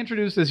 I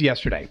introduced this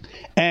yesterday.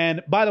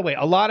 And by the way,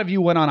 a lot of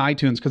you went on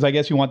iTunes because I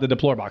guess you want the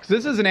Deplorebox.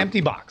 This is an empty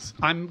box.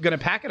 I'm going to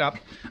pack it up.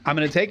 I'm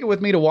going to take it with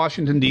me to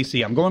Washington,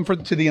 D.C. I'm going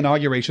to the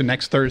inauguration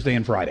next Thursday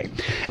and Friday.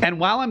 And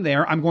while I'm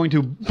there, I'm going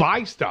to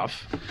buy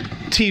stuff,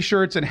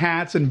 T-shirts and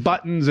hats and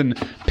buttons and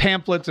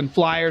pamphlets and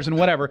flyers and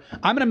whatever.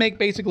 I'm going to make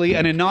basically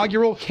an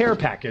inaugural care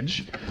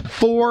package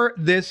for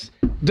this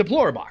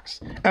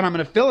Deplorebox. And I'm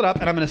going to fill it up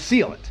and I'm going to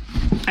seal it.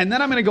 And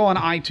then I'm going to go on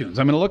iTunes.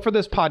 I'm going to look for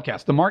this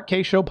podcast, the Mark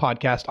K Show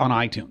podcast on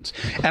iTunes.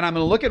 And I'm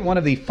going to look at one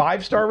of the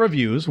 5-star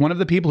reviews, one of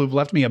the people who've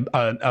left me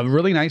a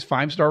really nice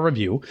 5-star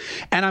review.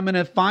 And I'm going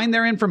to find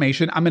their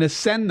information. I'm going to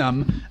send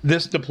them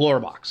this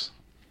Deplorebox.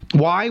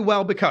 Why?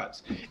 Well,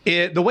 because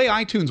the way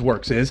iTunes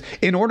works is,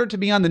 in order to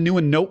be on the new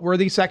and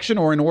noteworthy section,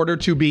 or in order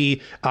to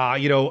be,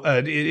 put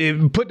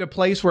in a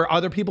place where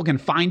other people can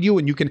find you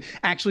and you can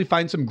actually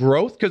find some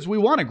growth, because we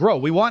want to grow.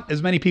 We want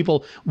as many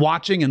people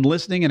watching and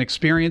listening and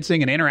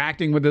experiencing and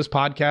interacting with this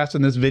podcast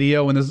and this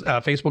video and this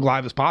Facebook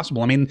Live as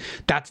possible. I mean,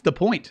 that's the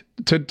point,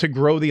 to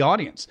grow the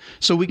audience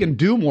so we can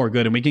do more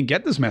good and we can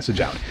get this message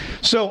out.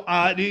 So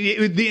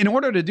in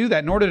order to do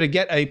that, in order to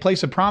get a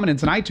place of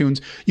prominence in iTunes,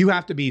 you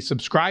have to be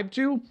subscribed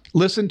to,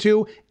 listen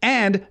to,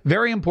 and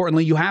very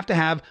importantly, you have to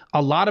have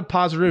a lot of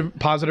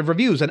positive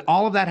reviews. And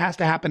all of that has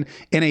to happen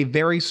in a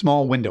very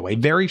small window, a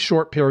very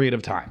short period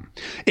of time.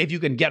 If you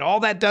can get all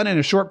that done in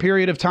a short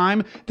period of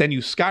time, then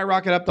you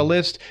skyrocket up the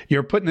list,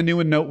 you're putting the new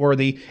and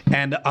noteworthy,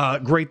 and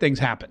great things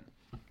happen.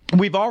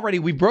 We've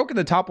broken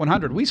the top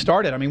 100. We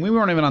started, we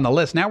weren't even on the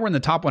list. Now we're in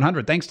the top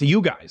 100 thanks to you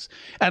guys.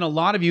 And a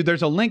lot of you,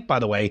 there's a link, by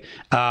the way,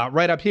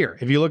 right up here.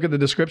 If you look at the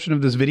description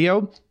of this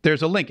video,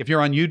 there's a link. If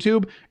you're on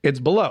YouTube, it's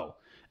below.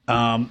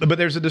 But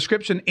there's a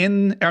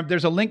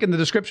there's a link in the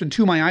description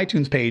to my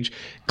iTunes page.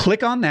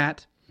 Click on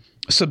that,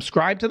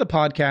 subscribe to the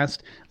podcast,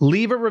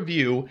 leave a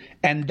review,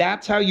 and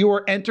that's how you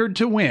are entered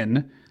to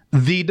win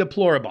the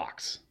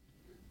Deplorebox.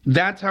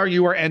 That's how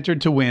you are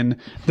entered to win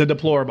the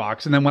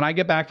Deplorebox. And then when I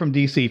get back from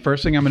DC,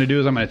 first thing I'm going to do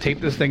is I'm going to tape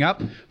this thing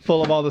up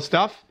full of all the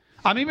stuff.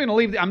 I'm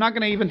not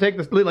going to even take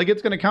this,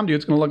 it's going to come to you.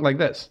 It's going to look like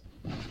this.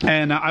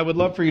 And I would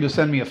love for you to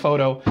send me a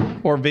photo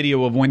or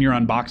video of when you're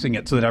unboxing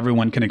it so that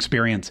everyone can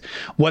experience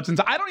what's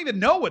inside. I don't even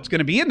know what's going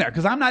to be in there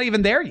because I'm not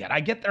even there yet. I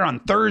get there on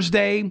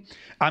Thursday.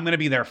 I'm going to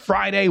be there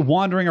Friday,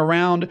 wandering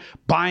around,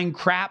 buying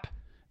crap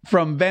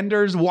from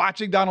vendors,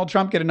 watching Donald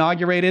Trump get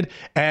inaugurated.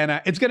 And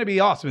it's going to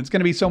be awesome. It's going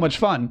to be so much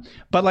fun.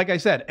 But like I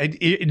said,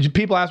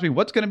 people ask me,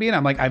 what's going to be in it?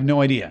 I'm like, I have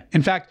no idea.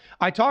 In fact,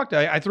 I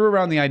threw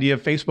around the idea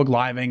of Facebook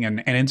Living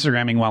and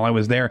Instagramming while I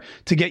was there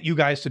to get you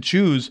guys to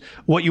choose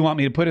what you want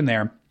me to put in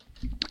there.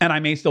 And I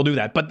may still do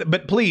that.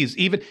 But please,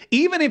 even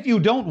if you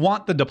don't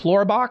want the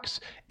Deplore box,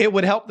 it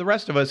would help the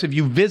rest of us if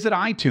you visit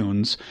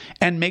iTunes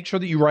and make sure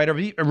that you write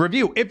a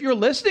review. If you're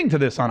listening to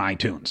this on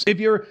iTunes, if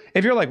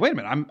you're like, wait a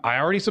minute, I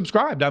already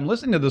subscribed, I'm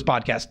listening to this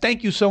podcast,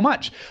 thank you so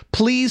much.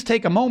 Please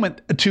take a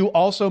moment to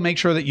also make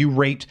sure that you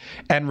rate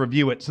and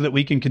review it so that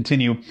we can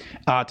continue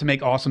to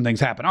make awesome things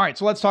happen. All right,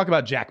 so let's talk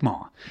about Jack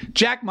Ma.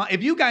 Jack Ma,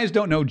 if you guys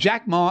don't know,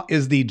 Jack Ma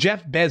is the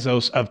Jeff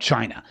Bezos of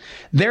China.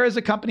 There is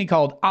a company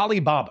called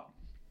Alibaba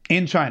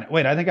in China.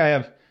 Wait, I think I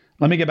have,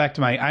 let me get back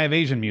to I have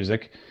Asian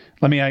music.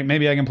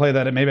 Maybe I can play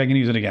that and maybe I can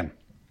use it again.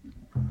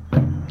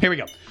 Here we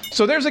go.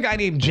 So there's a guy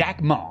named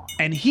Jack Ma,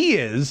 and he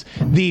is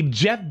the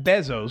Jeff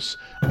Bezos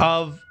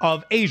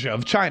of Asia,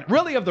 of China,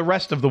 really of the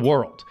rest of the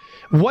world.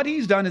 What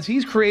he's done is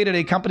he's created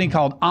a company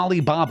called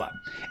Alibaba,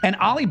 and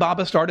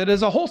Alibaba started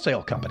as a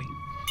wholesale company.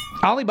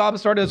 Alibaba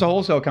started as a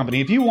wholesale company.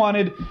 If you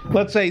wanted,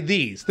 let's say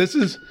this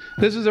is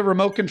a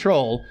remote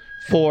control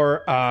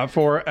for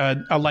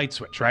a light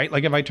switch, right?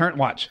 Like if I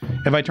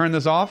turn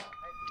this off,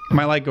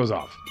 my light goes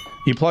off.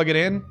 You plug it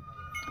in.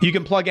 You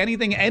can plug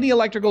anything, any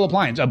electrical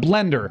appliance, a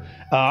blender,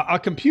 a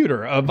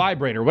computer, a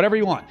vibrator, whatever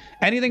you want.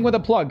 Anything with a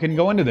plug can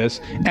go into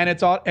this, and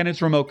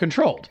it's remote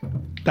controlled.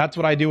 That's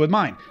what I do with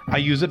mine. I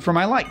use it for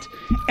my light.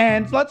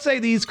 And let's say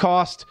these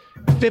cost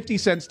 50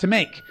 cents to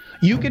make.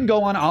 You can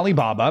go on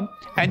Alibaba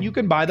and you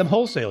can buy them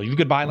wholesale. You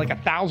could buy like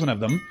 1,000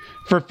 of them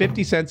for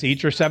 50 cents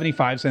each or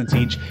 75 cents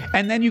each.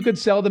 And then you could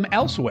sell them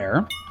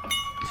elsewhere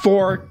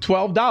for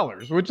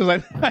 $12, which is, I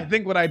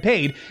think, what I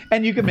paid,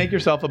 and you can make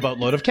yourself a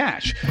boatload of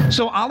cash.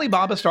 So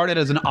Alibaba started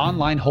as an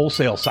online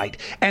wholesale site.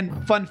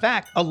 And fun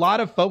fact, a lot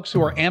of folks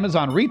who are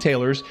Amazon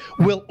retailers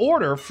will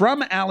order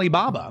from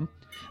Alibaba.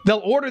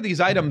 They'll order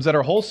these items that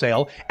are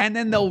wholesale, and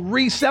then they'll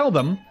resell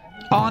them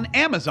on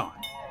Amazon.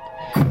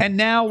 And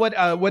now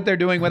what they're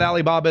doing with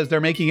Alibaba is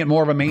they're making it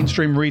more of a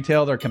mainstream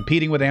retail. They're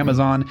competing with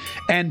Amazon.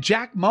 And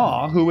Jack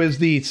Ma, who is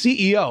the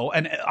CEO,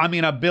 and I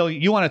mean a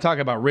billion, you want to talk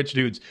about rich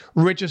dudes,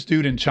 richest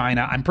dude in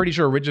China. I'm pretty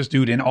sure richest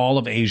dude in all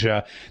of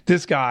Asia.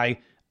 This guy,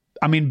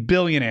 I mean,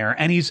 billionaire.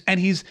 And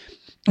he's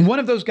one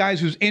of those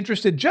guys who's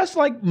interested, just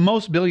like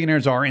most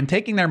billionaires are, in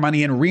taking their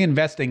money and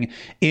reinvesting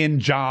in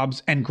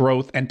jobs and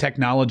growth and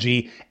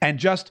technology and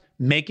just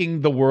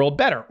making the world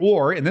better.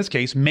 Or in this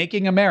case,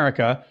 making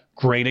America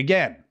great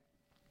again.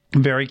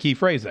 Very key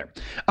phrase there.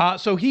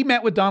 So he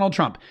met with Donald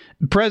Trump.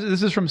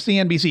 This is from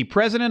CNBC.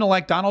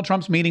 President-elect Donald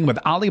Trump's meeting with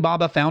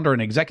Alibaba founder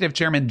and executive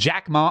chairman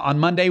Jack Ma on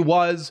Monday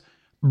was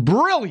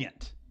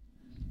brilliant.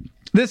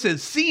 This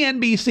is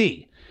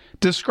CNBC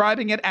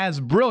describing it as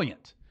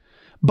brilliant,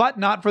 but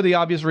not for the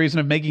obvious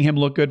reason of making him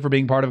look good for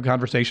being part of a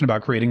conversation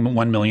about creating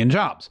 1 million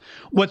jobs.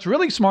 What's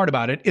really smart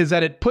about it is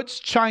that it puts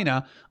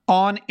China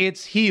on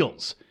its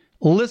heels.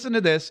 Listen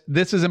to this.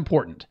 This is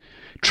important.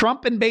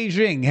 Trump and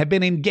Beijing have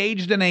been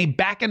engaged in a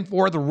back and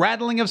forth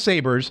rattling of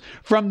sabers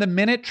from the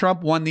minute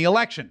Trump won the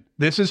election.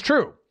 This is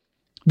true.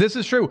 This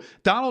is true.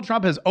 Donald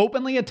Trump has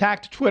openly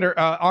attacked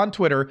on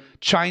Twitter,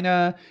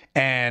 China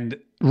and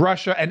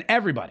Russia and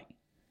everybody.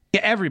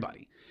 Yeah,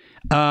 everybody.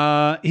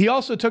 He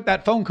also took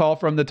that phone call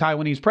from the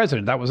Taiwanese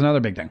president. That was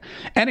another big thing.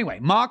 Anyway,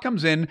 Ma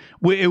comes in.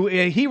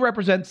 He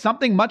represents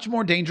something much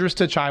more dangerous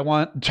to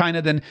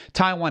China than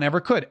Taiwan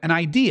ever could. An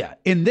idea.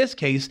 In this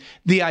case,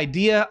 the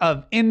idea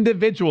of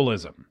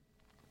individualism.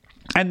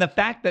 And the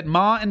fact that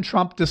Ma and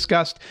Trump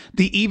discussed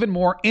the even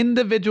more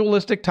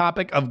individualistic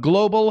topic of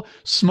global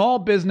small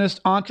business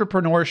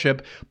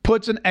entrepreneurship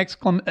puts an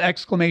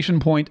exclamation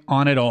point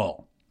on it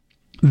all.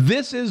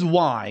 This is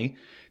why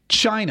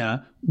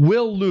China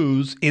will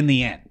lose in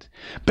the end,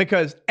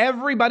 because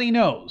everybody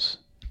knows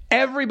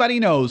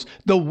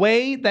the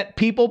way that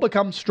people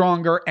become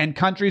stronger and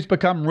countries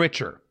become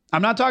richer.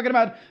 I'm not talking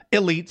about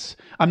elites.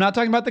 I'm not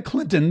talking about the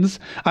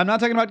Clintons. I'm not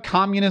talking about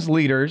communist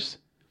leaders.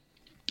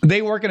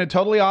 They work in a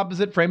totally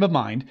opposite frame of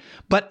mind,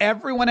 but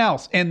everyone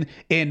else in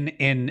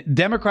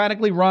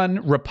democratically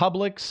run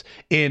republics,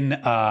 in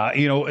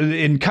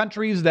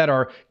countries that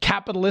are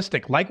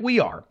capitalistic like we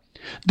are,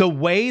 the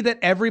way that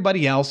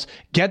everybody else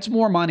gets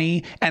more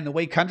money and the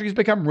way countries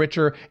become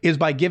richer is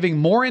by giving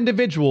more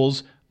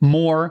individuals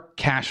more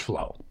cash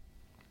flow,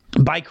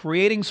 by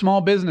creating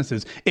small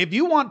businesses. If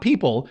you want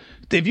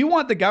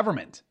the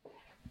government,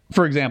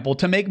 for example,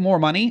 to make more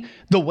money,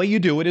 the way you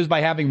do it is by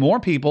having more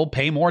people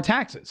pay more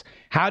taxes.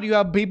 How do you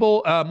have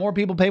more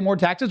people pay more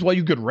taxes? Well,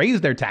 you could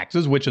raise their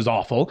taxes, which is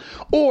awful,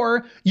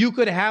 or you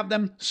could have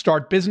them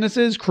start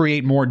businesses,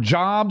 create more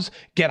jobs,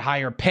 get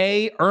higher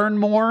pay, earn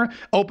more,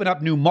 open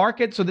up new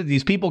markets so that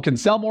these people can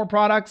sell more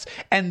products,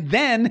 and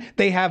then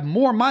they have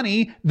more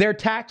money. They're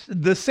taxed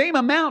the same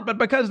amount, but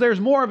because there's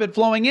more of it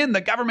flowing in,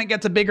 the government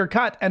gets a bigger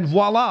cut, and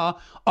voila,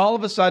 all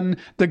of a sudden,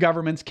 the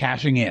government's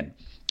cashing in.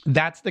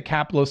 That's the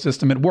capitalist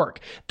system at work.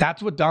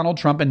 That's what Donald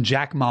Trump and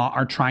Jack Ma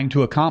are trying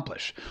to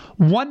accomplish.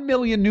 1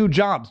 million new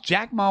jobs.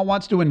 Jack Ma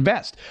wants to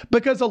invest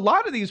because a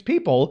lot of these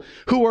people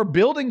who are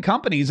building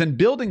companies and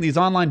building these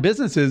online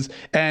businesses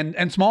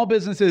and small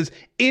businesses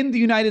in the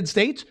United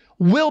States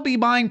will be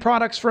buying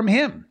products from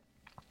him.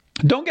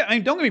 Don't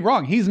get me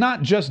wrong. He's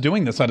not just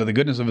doing this out of the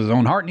goodness of his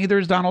own heart. Neither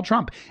is Donald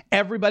Trump.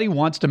 Everybody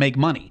wants to make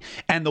money.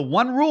 And the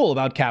one rule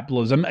about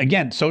capitalism,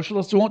 again,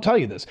 socialists won't tell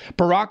you this.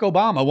 Barack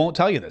Obama won't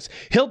tell you this.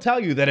 He'll tell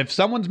you that if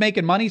someone's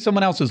making money,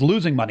 someone else is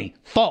losing money.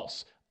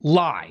 False.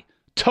 Lie.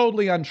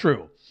 Totally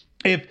untrue.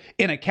 If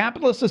in a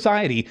capitalist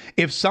society,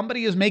 if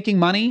somebody is making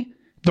money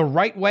the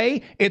right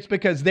way, it's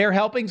because they're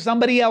helping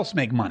somebody else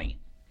make money.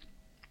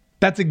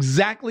 That's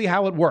exactly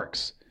how it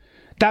works.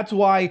 That's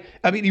why,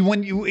 I mean,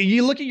 when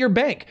you look at your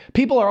bank,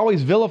 people are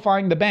always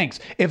vilifying the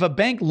banks. If a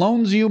bank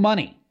loans you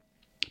money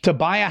to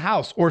buy a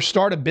house or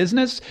start a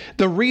business,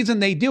 the reason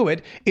they do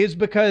it is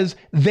because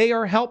they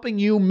are helping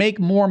you make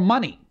more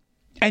money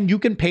and you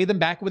can pay them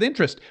back with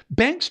interest.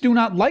 Banks do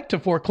not like to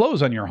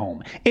foreclose on your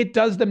home. It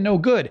does them no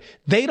good.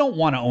 They don't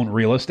want to own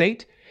real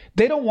estate.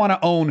 They don't want to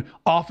own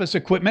office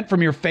equipment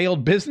from your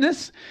failed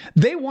business.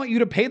 They want you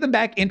to pay them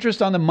back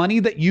interest on the money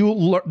that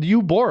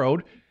you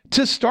borrowed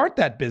to start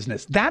that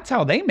business. That's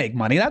how they make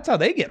money. That's how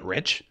they get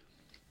rich.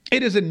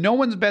 It is in no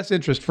one's best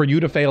interest for you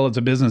to fail as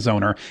a business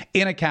owner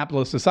in a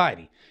capitalist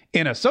society.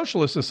 In a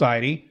socialist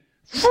society,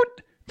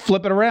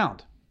 flip it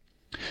around.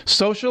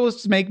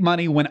 Socialists make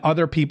money when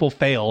other people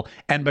fail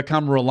and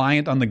become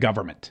reliant on the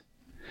government.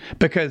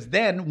 Because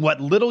then what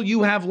little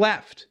you have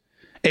left,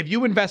 if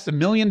you invest $1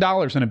 million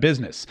in a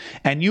business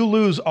and you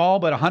lose all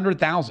but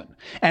 $100,000,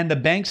 and the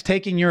bank's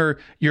taking your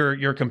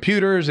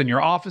computers and your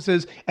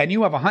offices, and you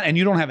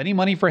don't have any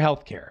money for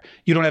healthcare,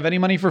 you don't have any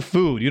money for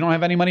food, you don't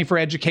have any money for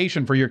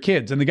education for your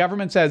kids, and the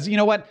government says, you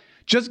know what,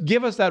 just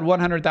give us that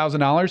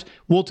 $100,000,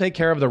 we'll take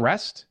care of the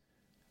rest.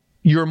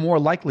 You're more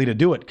likely to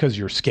do it because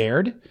you're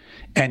scared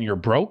and you're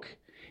broke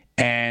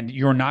and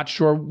you're not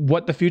sure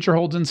what the future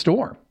holds in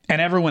store, and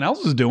everyone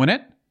else is doing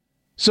it,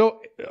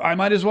 so I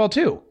might as well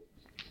too.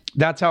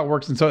 That's how it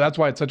works. And so that's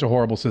why it's such a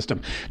horrible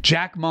system.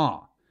 Jack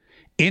Ma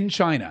in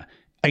China,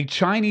 a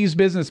Chinese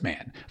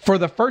businessman, for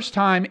the first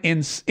time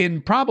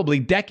in probably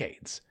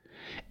decades,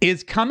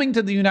 is coming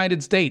to the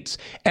United States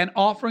and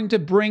offering to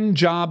bring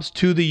jobs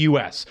to the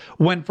U.S.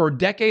 when for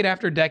decade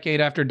after decade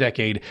after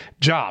decade,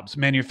 jobs,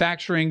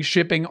 manufacturing,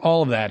 shipping,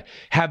 all of that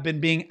have been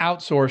being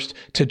outsourced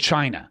to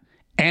China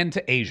and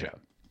to Asia.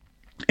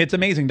 It's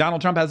amazing.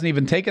 Donald Trump hasn't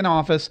even taken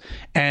office,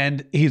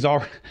 and he's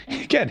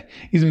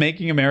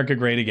making America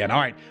great again. All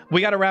right,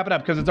 we got to wrap it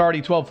up because it's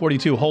already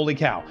 12:42. Holy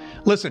cow.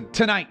 Listen,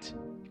 tonight,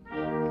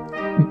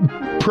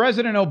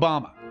 President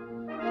Obama,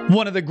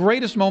 one of the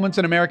greatest moments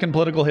in American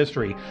political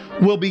history,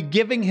 will be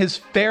giving his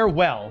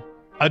farewell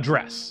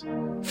address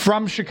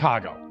from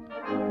Chicago.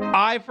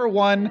 I, for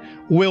one,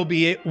 will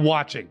be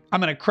watching. I'm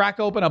going to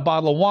crack open a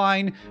bottle of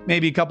wine,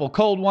 maybe a couple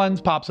cold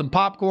ones, pop some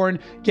popcorn,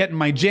 get in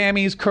my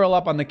jammies, curl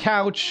up on the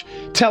couch,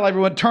 tell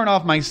everyone, turn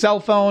off my cell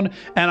phone,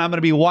 and I'm going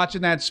to be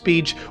watching that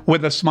speech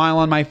with a smile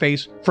on my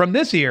face from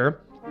this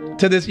ear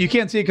to this. You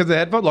can't see it because of the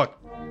headphone.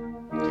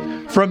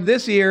 Look, from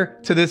this ear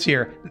to this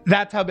ear,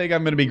 that's how big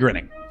I'm going to be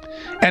grinning.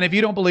 And if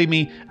you don't believe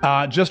me,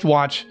 just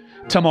watch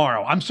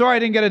tomorrow. I'm sorry I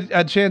didn't get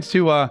a chance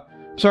to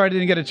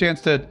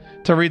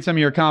read some of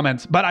your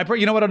comments, but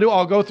you know what I'll do?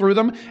 I'll go through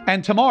them,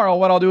 and tomorrow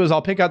what I'll do is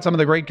I'll pick out some of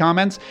the great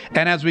comments,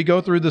 and as we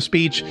go through the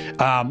speech,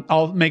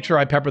 I'll make sure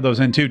I pepper those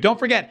in too. Don't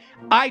forget,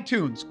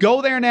 iTunes.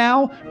 Go there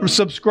now,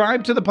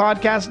 subscribe to the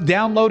podcast,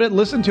 download it,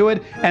 listen to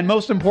it, and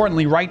most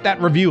importantly, write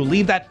that review.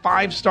 Leave that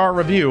 5-star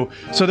review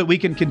so that we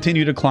can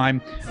continue to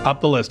climb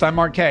up the list. I'm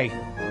Mark K.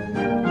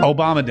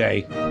 Obama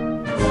Day.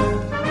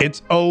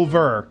 It's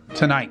over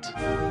tonight.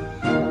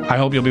 I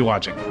hope you'll be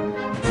watching.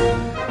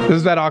 This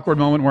is that awkward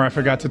moment where I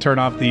forgot to turn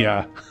off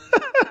the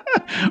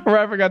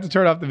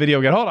video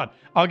again. Hold on.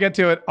 I'll get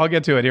to it.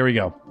 Here we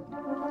go.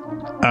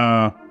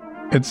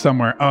 It's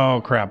somewhere.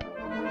 Oh, crap.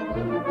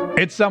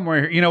 It's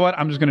somewhere. You know what?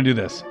 I'm just going to do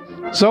this.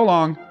 So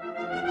long.